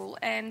boarding school,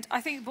 and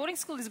I think boarding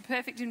school is a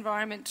perfect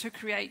environment to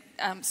create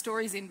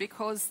stories in,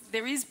 because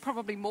there is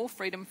probably more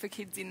freedom for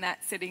kids in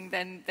that setting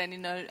than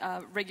in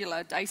a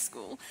regular day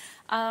school.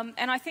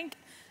 And I think,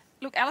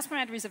 look, Alice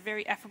Miranda is a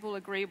very affable,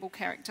 agreeable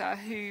character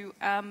who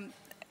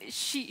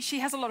she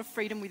has a lot of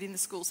freedom within the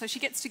school. So she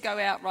gets to go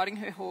out riding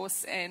her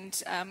horse and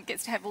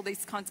gets to have all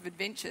these kinds of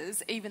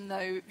adventures, even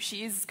though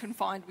she is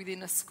confined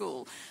within a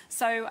school.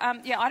 So,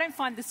 yeah, I don't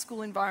find the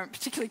school environment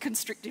particularly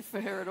constrictive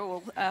for her at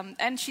all.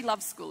 And she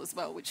loves school as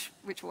well, which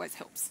always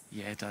helps.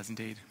 Yeah, it does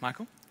indeed.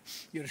 Michael?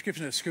 Your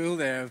description of school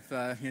there, of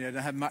don't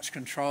have much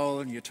control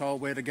and you're told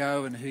where to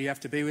go and who you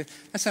have to be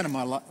with, that sounded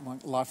my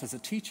life as a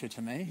teacher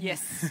to me.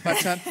 Yes.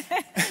 But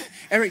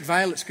Eric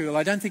Vale at school,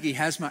 I don't think he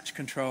has much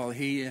control.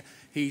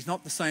 He's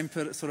not the same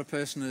sort of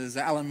person as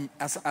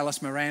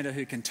Alice Miranda,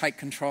 who can take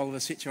control of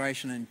a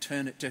situation and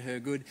turn it to her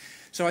good.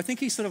 So I think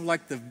he's sort of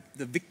like the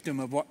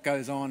victim of what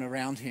goes on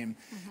around him.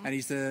 Mm-hmm. And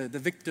he's the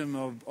victim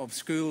of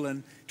school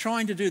and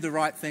trying to do the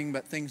right thing,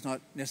 but things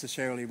not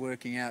necessarily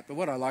working out. But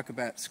what I like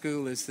about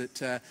school is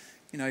that,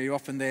 you're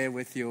often there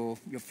with your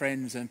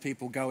friends and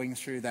people going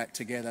through that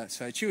together.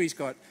 So Eric's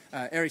got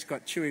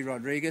Chewy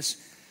Rodriguez.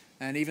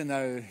 And even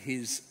though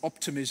his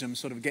optimism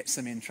sort of gets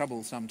them in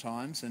trouble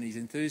sometimes, and his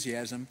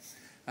enthusiasm,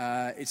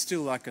 it's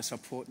still like a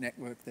support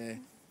network there.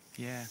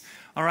 Yeah.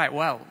 All right,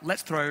 well,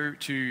 let's throw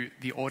to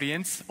the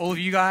audience. All of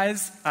you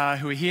guys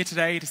who are here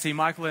today to see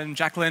Michael and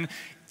Jacqueline,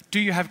 do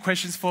you have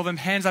questions for them?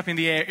 Hands up in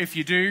the air if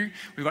you do.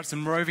 We've got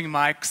some roving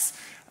mics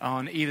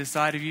on either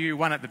side of you,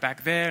 one at the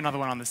back there, another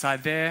one on the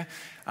side there.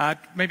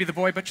 Maybe the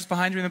boy but just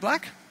behind you in the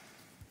black?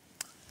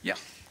 Yeah.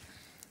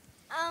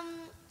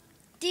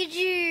 Did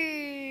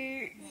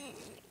you...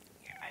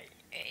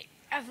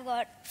 I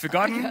forgot.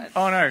 Forgotten?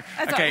 Oh, no.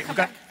 That's okay, right. we've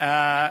got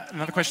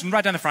another question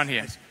right down the front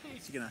here.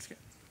 You can ask it.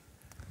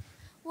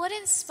 What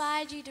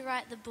inspired you to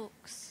write the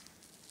books?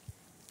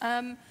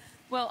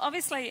 Well,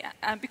 obviously,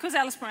 because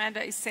Alice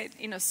Miranda is set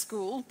in a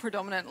school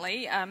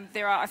predominantly,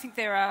 there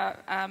are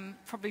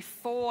probably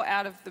 4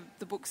 out of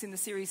the books in the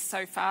series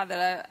so far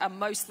that are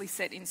mostly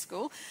set in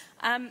school.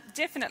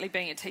 Definitely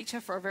being a teacher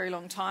for a very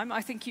long time,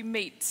 I think you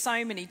meet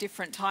so many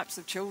different types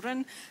of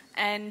children,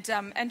 and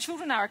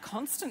children are a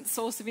constant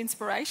source of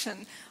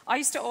inspiration. I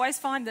used to always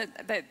find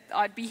that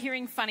I'd be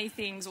hearing funny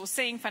things or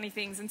seeing funny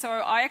things, and so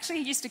I actually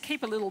used to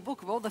keep a little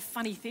book of all the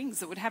funny things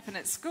that would happen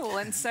at school.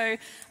 And so,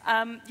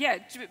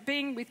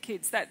 being with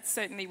kids, that's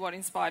certainly what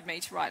inspired me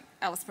to write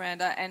Alice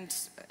Miranda and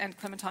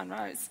Clementine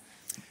Rose.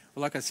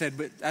 Well, like I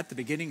said, at the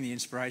beginning, the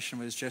inspiration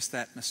was just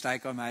that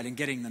mistake I made in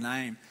getting the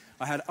name.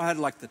 I had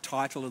like the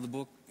title of the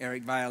book,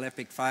 Eric Vale,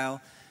 Epic Fail,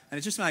 and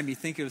it just made me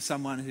think of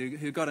someone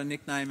who got a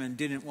nickname and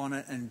didn't want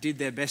it and did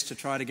their best to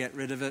try to get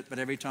rid of it, but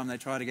every time they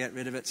tried to get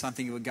rid of it,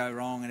 something would go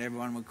wrong and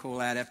everyone would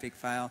call out Epic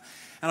Fail.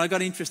 And I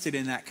got interested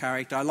in that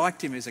character. I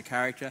liked him as a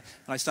character,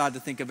 and I started to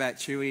think about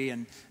Chewy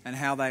and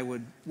how they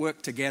would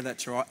work together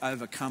to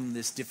overcome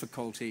this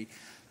difficulty.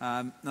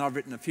 And I've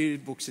written a few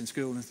books in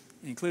school,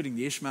 including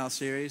the Ishmael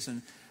series,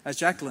 and as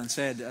Jacqueline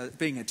said,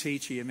 being a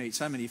teacher, you meet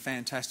so many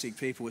fantastic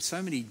people with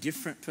so many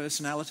different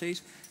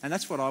personalities, and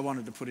that's what I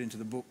wanted to put into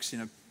the books,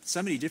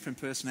 so many different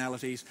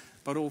personalities,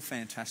 but all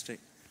fantastic.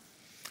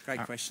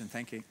 Great question,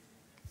 thank you.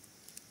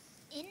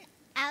 In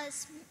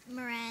Alice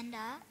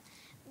Miranda,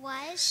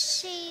 why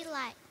is she,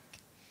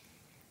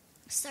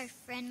 so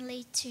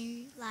friendly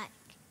to,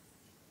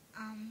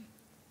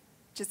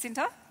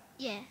 Jacinta?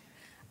 Yeah.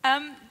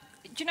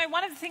 Do you know,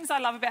 one of the things I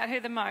love about her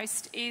the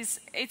most is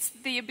it's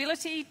the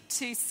ability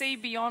to see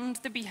beyond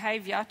the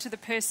behaviour to the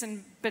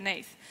person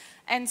beneath.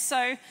 And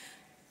so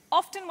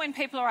often when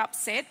people are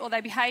upset or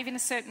they behave in a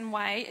certain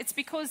way, it's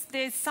because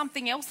there's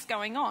something else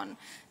going on.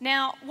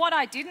 Now, what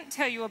I didn't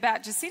tell you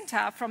about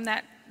Jacinta from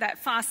that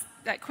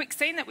quick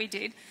scene that we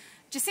did,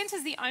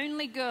 Jacinta's the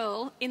only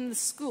girl in the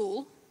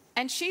school,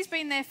 and she's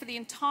been there for the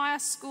entire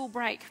school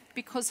break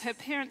because her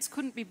parents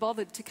couldn't be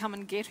bothered to come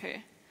and get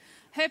her.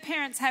 Her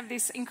parents have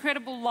this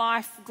incredible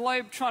life,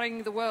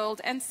 globe-trotting the world,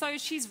 and so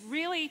she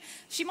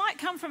might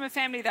come from a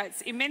family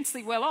that's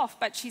immensely well off,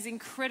 but she's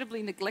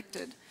incredibly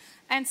neglected.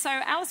 And so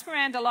Alice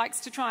Miranda likes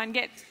to try and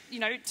get,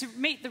 to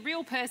meet the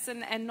real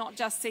person and not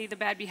just see the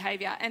bad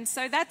behaviour. And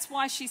so that's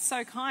why she's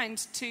so kind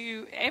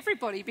to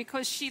everybody,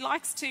 because she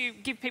likes to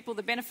give people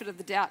the benefit of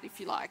the doubt, if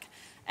you like.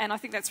 And I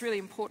think that's a really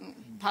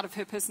important part of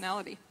her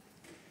personality.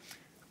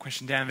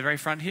 Question down in the very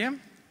front here.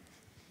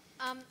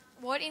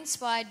 What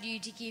inspired you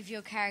to give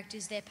your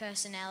characters their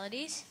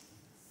personalities?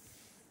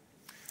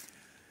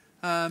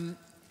 I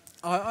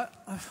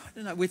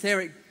don't know, with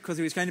Eric, because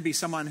he was going to be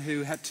someone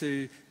who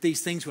these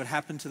things would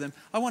happen to them,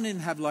 I wanted him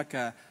to have like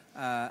a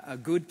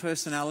good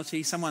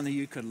personality, someone that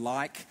you could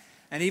like,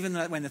 and even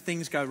when the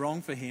things go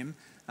wrong for him,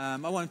 I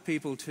want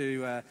people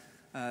to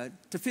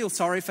feel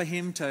sorry for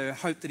him, to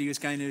hope that he was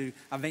going to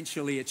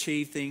eventually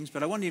achieve things,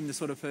 but I wanted him the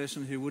sort of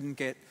person who wouldn't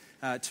get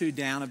too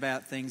down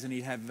about things, and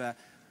he'd have...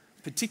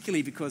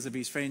 particularly because of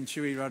his friend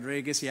Chewy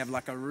Rodriguez, he had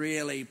like a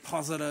really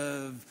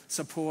positive,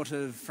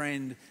 supportive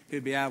friend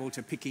who'd be able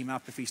to pick him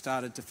up if he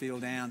started to feel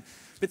down.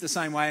 A bit the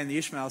same way in the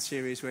Ishmael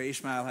series, where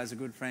Ishmael has a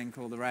good friend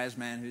called the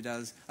Razman who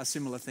does a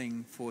similar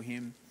thing for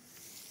him.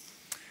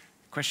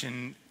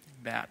 Question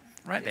about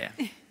right there.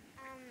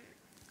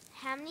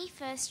 How many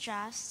first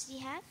drafts do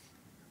you have?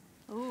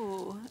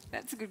 Oh,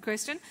 that's a good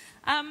question.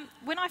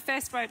 When I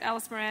first wrote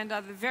Alice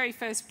Miranda, the very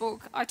first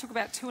book, I took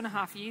about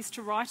 2.5 years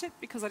to write it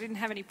because I didn't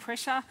have any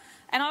pressure.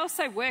 And I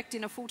also worked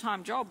in a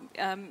full-time job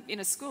in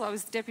a school. I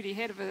was deputy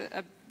head of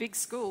a big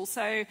school,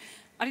 so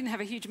I didn't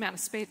have a huge amount of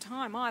spare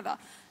time either.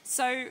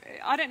 So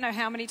I don't know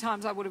how many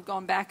times I would have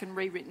gone back and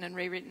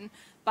rewritten.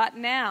 But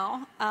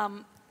now,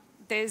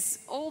 there's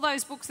all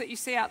those books that you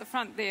see out the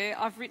front there,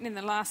 I've written in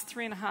the last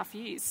 3.5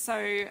 years.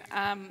 So,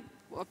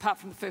 well, apart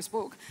from the first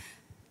book.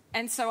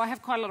 And so I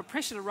have quite a lot of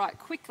pressure to write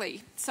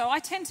quickly. So I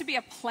tend to be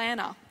a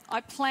planner. I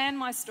plan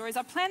my stories.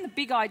 I plan the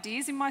big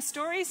ideas in my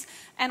stories,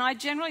 and I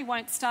generally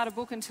won't start a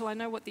book until I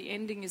know what the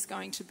ending is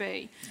going to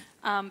be,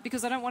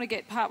 because I don't want to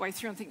get partway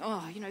through and think,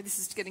 oh, you know, this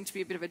is getting to be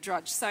a bit of a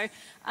drudge. So,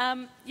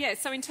 yeah,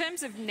 so in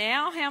terms of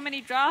now, how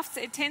many drafts,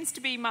 it tends to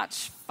be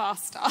much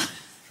faster.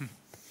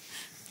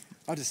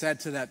 I'll just add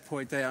to that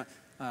point there.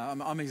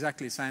 I'm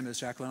exactly the same as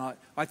Jacqueline.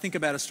 I think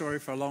about a story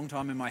for a long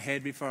time in my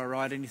head before I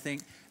write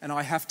anything, and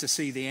I have to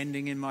see the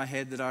ending in my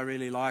head that I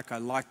really like. I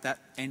like that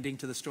ending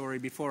to the story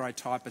before I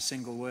type a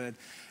single word.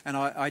 And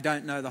I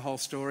don't know the whole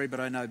story, but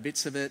I know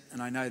bits of it, and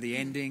I know the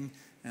ending,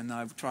 and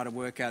I try to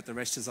work out the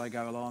rest as I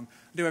go along.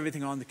 I do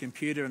everything on the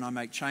computer, and I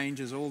make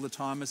changes all the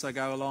time as I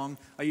go along.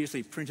 I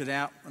usually print it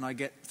out when I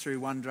get through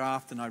one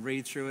draft, and I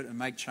read through it and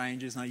make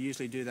changes, and I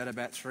usually do that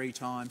about 3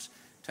 times.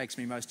 It takes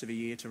me most of a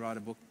year to write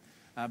a book.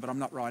 But I'm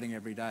not writing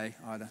every day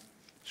either.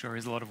 Sure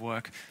is a lot of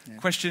work. Yeah.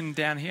 Question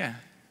down here.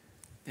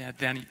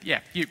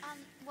 Yeah, you.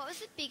 What was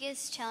the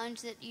biggest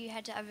challenge that you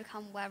had to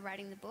overcome while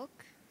writing the book?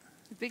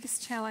 The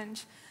biggest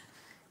challenge?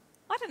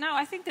 I don't know.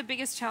 I think the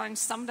biggest challenge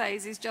some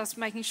days is just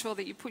making sure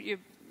that you put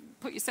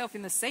yourself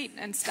in the seat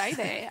and stay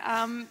there.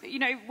 You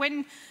know,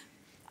 when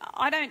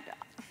I don't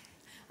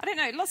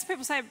know, lots of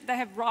people say they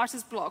have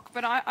writer's block,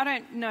 but I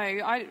don't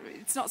know.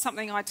 It's not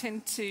something I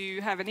tend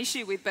to have an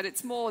issue with, but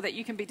it's more that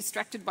you can be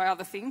distracted by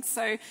other things.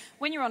 So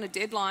when you're on a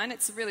deadline,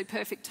 it's a really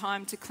perfect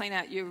time to clean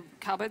out your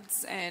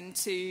cupboards and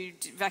to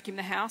vacuum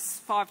the house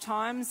 5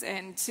 times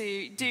and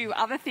to do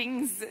other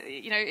things.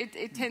 You know,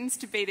 it tends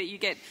to be that you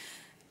get...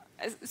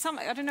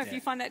 I don't know if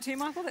you find that too,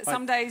 Michael, that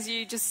some days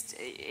you've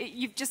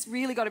just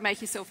really got to make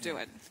yourself do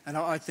it. And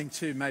I think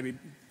too, maybe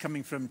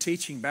coming from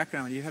teaching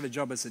background, when you have a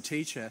job as a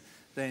teacher,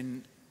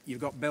 then you've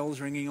got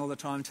bells ringing all the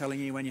time telling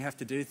you when you have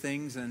to do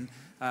things, and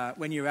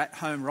when you're at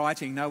home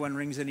writing, no one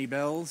rings any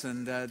bells,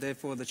 and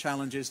therefore the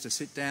challenge is to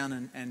sit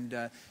down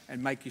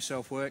and make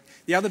yourself work.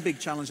 The other big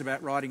challenge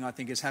about writing, I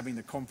think, is having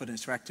the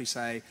confidence to actually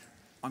say,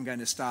 I'm going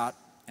to start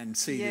and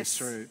see this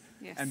through.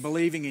 Yes. And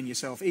believing in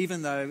yourself,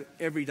 even though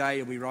every day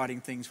you'll be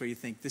writing things where you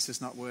think this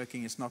is not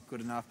working, it's not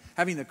good enough.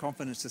 Having the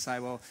confidence to say,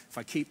 well, if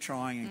I keep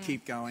trying and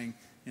keep going,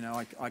 you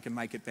know, I can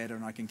make it better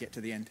and I can get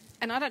to the end.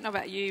 And I don't know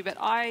about you, but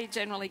I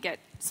generally get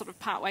sort of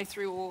partway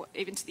through or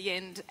even to the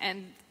end,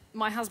 and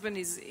my husband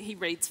he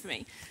reads for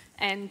me,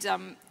 and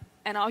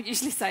I'll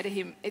usually say to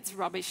him, it's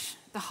rubbish.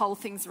 The whole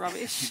thing's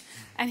rubbish.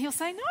 And he'll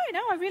say, no,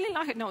 I really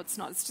like it. No, it's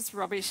not. It's just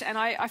rubbish. And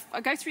I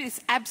go through this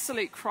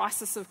absolute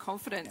crisis of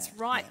confidence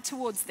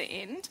towards the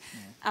end.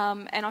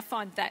 And I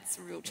find that's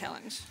a real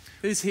challenge.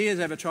 Who's here has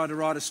ever tried to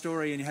write a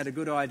story and you had a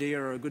good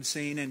idea or a good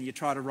scene and you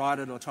try to write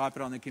it or type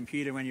it on the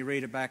computer, when you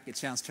read it back, it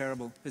sounds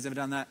terrible? Who's ever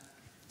done that?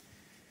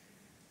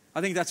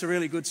 I think that's a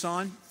really good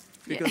sign.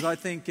 Because I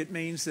think it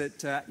means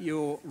that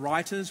you're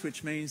writers,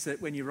 which means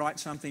that when you write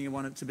something, you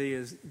want it to be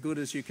as good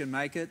as you can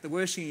make it. The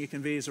worst thing you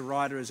can be as a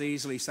writer is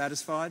easily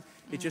satisfied.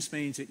 It just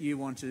means that you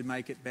want to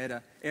make it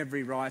better.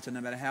 Every writer,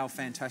 no matter how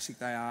fantastic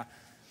they are,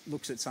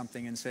 looks at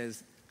something and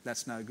says,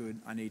 that's no good,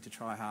 I need to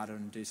try harder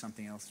and do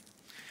something else.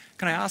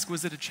 Can I ask,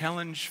 was it a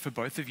challenge for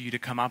both of you to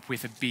come up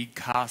with a big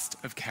cast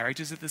of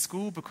characters at the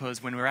school?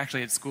 Because when we're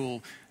actually at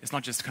school, it's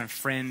not just kind of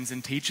friends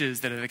and teachers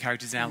that are the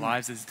characters in our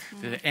lives. There's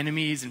the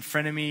enemies and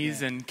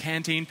frenemies and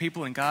canteen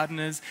people and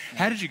gardeners.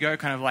 How did you go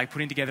kind of like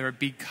putting together a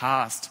big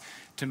cast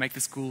to make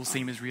the school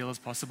seem as real as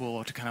possible,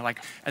 or to kind of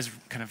like as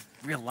kind of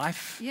real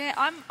life? Yeah,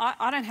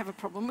 I don't have a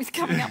problem with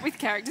coming up with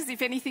characters.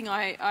 If anything,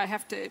 I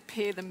have to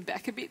pare them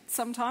back a bit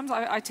sometimes.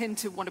 I tend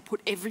to want to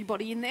put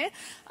everybody in there.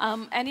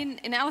 And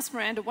in Alice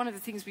Miranda, one of the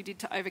things we did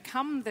to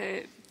overcome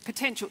the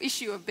potential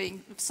issue of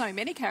being so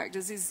many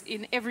characters is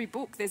in every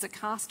book there's a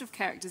cast of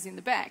characters in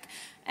the back.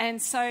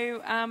 And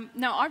so,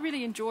 no, I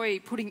really enjoy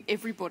putting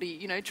everybody,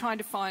 you know, trying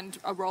to find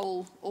a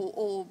role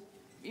or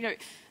you know,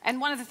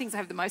 and one of the things I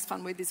have the most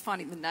fun with is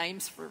finding the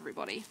names for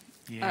everybody.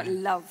 Yeah. I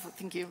love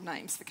thinking of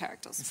names for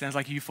characters. It sounds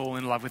like you fall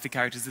in love with the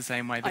characters the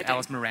same way that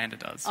Alice Miranda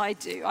does. I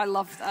do. I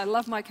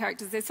love my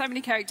characters. There's so many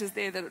characters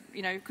there that,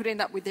 you know, could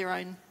end up with their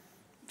own...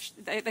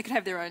 They could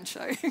have their own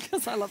show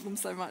because I love them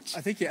so much.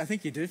 I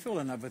think you do fall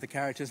in love with the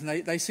characters,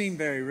 and they seem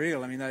very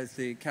real. I mean,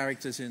 the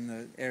characters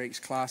in Eric's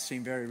class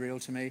seem very real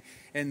to me.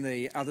 In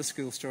the other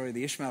school story,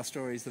 the Ishmael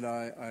stories that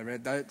I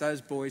read,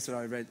 those boys that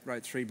I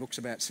wrote 3 books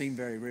about seem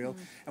very real.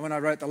 And when I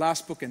wrote the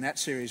last book in that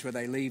series where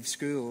they leave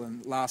school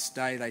and last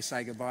day they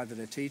say goodbye to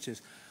their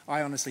teachers,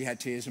 I honestly had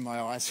tears in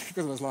my eyes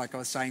because it was like I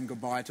was saying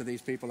goodbye to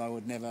these people I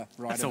would never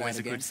write That's about always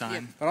a again. good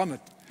sign. But I'm a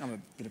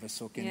bit of a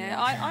sook in Yeah,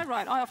 I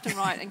often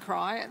write and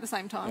cry at the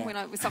same time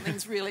when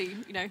something's really,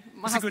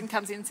 my husband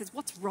comes in and says,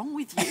 "What's wrong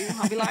with you?"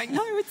 I'll be like,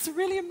 "No, it's a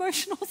really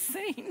emotional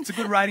scene." It's a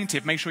good writing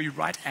tip. Make sure you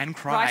write and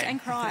cry. Write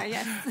and cry,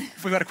 yes.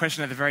 We've got a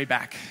question at the very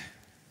back.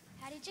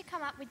 How did you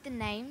come up with the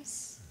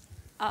names?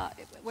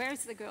 Where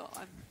is the girl?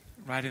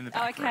 Right in the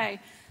back row. Okay.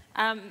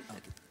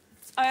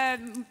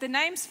 The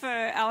names for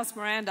Alice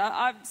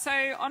Miranda.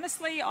 So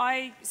honestly,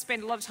 I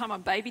spend a lot of time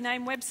on baby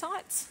name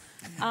websites.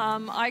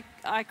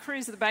 I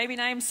cruise the baby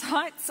name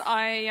sites.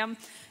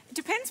 It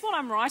depends what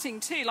I'm writing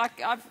too.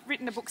 Like I've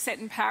written a book set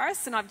in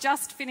Paris, and I've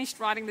just finished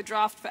writing the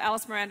draft for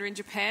Alice Miranda in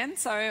Japan.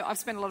 So I've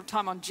spent a lot of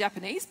time on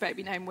Japanese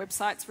baby name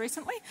websites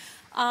recently.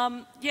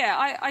 I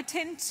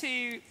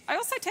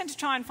also tend to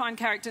try and find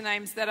character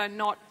names that are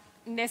not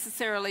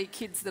necessarily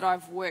kids that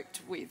I've worked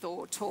with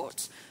or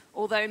taught.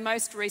 Although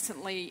most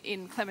recently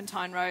in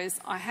Clementine Rose,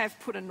 I have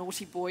put a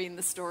naughty boy in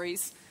the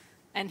stories,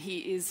 and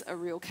he is a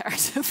real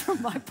character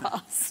from my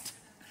past.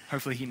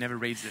 Hopefully he never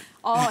reads it.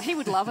 Oh, he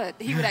would love it.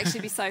 He would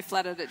actually be so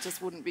flattered it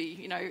just wouldn't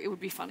be, it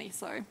would be funny,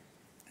 so...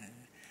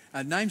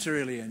 Names are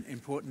really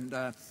important.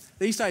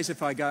 These days,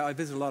 if I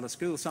visit a lot of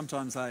schools,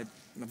 sometimes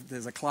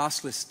there's a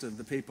class list of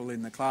the people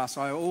in the class.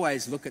 I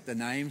always look at the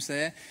names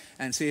there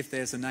and see if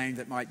there's a name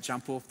that might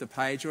jump off the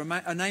page or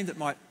a name that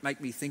might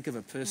make me think of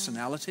a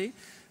personality.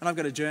 And I've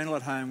got a journal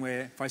at home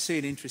where if I see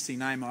an interesting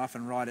name, I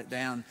often write it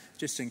down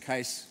just in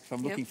case if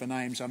I'm looking for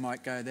names, I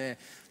might go there.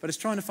 But it's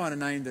trying to find a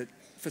name that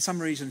for some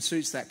reason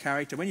suits that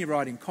character. When you're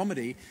writing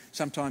comedy,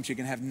 sometimes you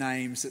can have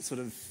names that sort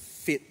of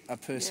fit a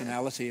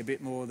personality a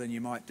bit more than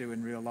you might do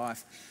in real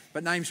life.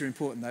 But names are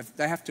important.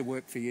 They have to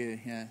work for you,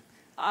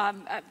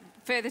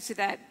 Further to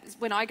that,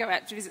 when I go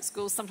out to visit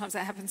schools, sometimes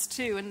that happens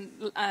too.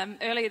 And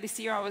earlier this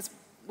year, I was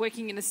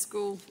working in a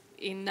school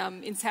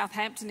in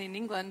Southampton in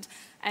England,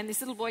 and this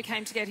little boy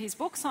came to get his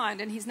book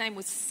signed, and his name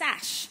was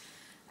Sash.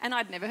 And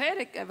I'd never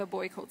heard of a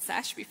boy called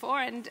Sash before,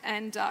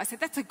 and I said,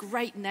 "That's a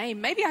great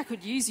name. Maybe I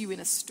could use you in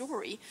a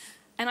story."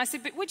 And I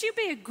said, "But would you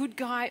be a good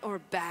guy or a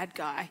bad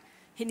guy?"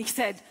 And he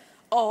said,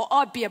 "Oh,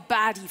 I'd be a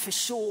baddie for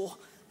sure."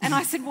 And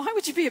I said, "Why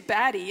would you be a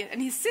baddie?"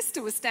 And his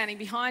sister was standing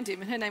behind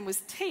him, and her name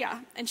was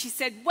Tia. And she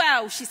said,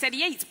 "Well," she said,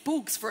 "he eats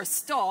bugs for a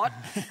start."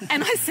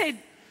 And I said,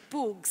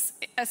 "Bugs,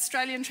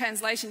 Australian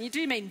translation, you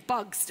do mean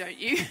bugs, don't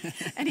you?"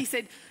 And he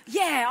said,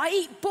 "Yeah, I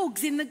eat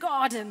bugs in the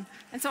garden."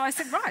 And so I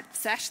said, "Right,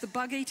 Sash, the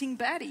bug-eating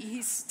baddie,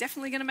 he's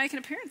definitely going to make an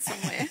appearance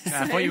somewhere."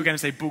 I thought you were going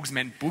to say bugs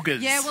meant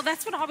boogers. Yeah, well,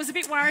 that's what I was a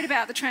bit worried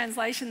about, the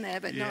translation there,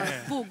 but no,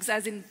 bugs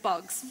as in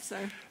bugs. So.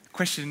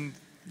 Question,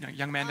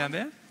 young man down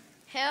there.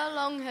 How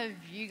long have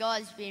you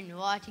guys been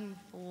writing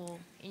for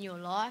in your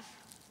life?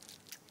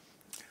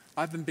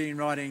 I haven't been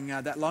writing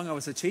that long. I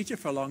was a teacher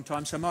for a long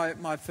time, so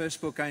my first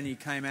book only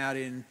came out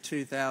in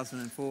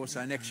 2004,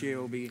 so next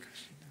year will be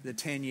the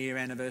 10-year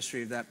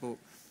anniversary of that book.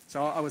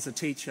 So I was a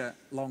teacher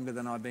longer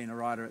than I've been a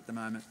writer at the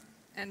moment.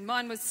 And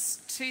mine was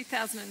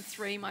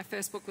 2003, my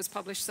first book was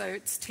published, so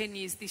it's 10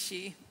 years this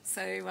year.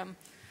 So,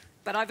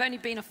 but I've only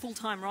been a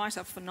full-time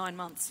writer for 9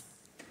 months.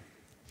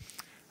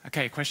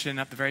 Okay, question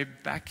up the very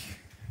back.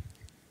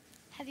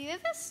 Have you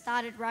ever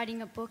started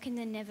writing a book and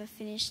then never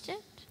finished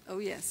it? Oh,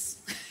 yes.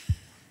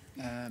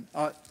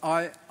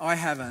 I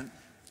haven't,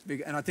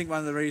 and I think one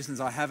of the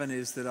reasons I haven't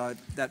is that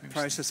that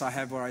process I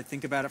have where I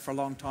think about it for a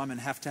long time and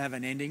have to have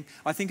an ending.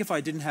 I think if I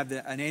didn't have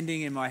an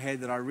ending in my head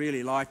that I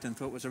really liked and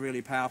thought was a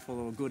really powerful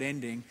or good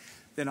ending,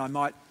 then I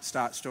might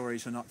start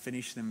stories and not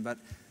finish them. But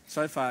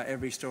so far,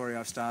 every story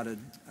I've started,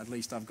 at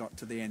least I've got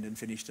to the end and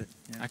finished it.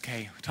 Yeah.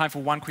 Okay, time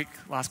for one quick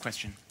last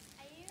question.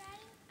 Are you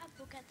writing a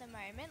book at the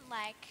moment,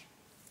 like...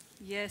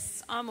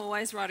 Yes, I'm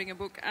always writing a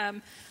book.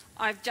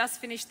 I've just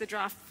finished the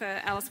draft for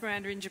Alice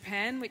Miranda in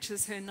Japan, which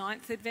is her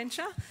 9th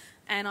adventure,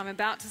 and I'm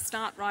about to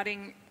start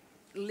writing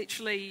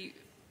literally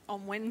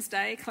on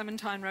Wednesday,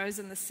 Clementine Rose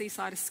and the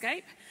Seaside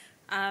Escape.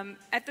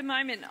 At the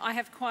moment, I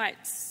have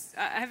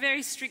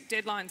very strict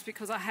deadlines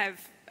because I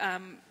have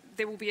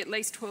there will be at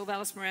least 12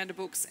 Alice Miranda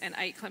books and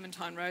 8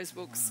 Clementine Rose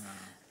books.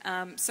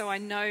 So I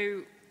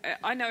know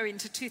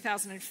into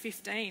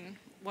 2015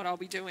 what I'll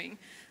be doing.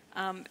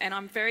 And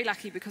I'm very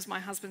lucky because my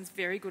husband's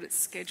very good at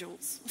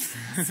schedules.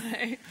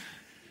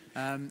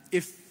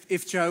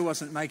 If Joe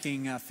wasn't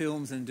making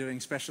films and doing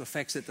special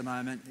effects at the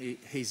moment,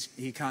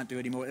 he can't do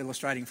any more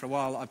illustrating for a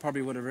while. I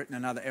probably would have written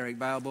another Eric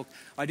Vale book.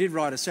 I did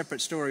write a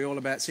separate story all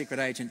about Secret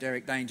Agent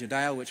Derek Danger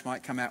Dale, which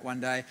might come out one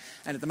day.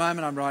 And at the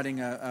moment I'm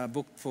writing a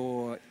book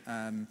for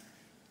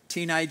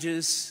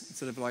teenagers,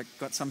 sort of like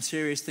got some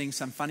serious things,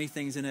 some funny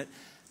things in it.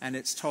 And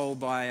it's told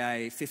by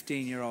a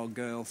 15-year-old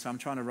girl, so I'm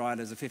trying to write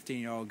as a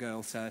 15-year-old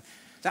girl. So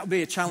that would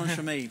be a challenge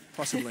for me,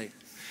 possibly.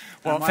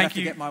 Well, I might have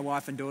to get my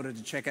wife and daughter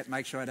to check it,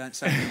 make sure I don't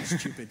say anything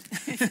stupid.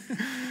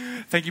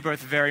 Thank you both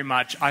very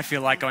much. I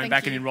feel like going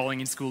back and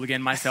enrolling in school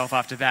again myself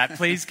after that.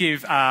 Please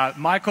give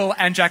Michael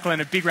and Jacqueline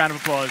a big round of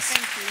applause.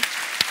 Thank you.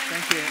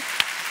 Thank you.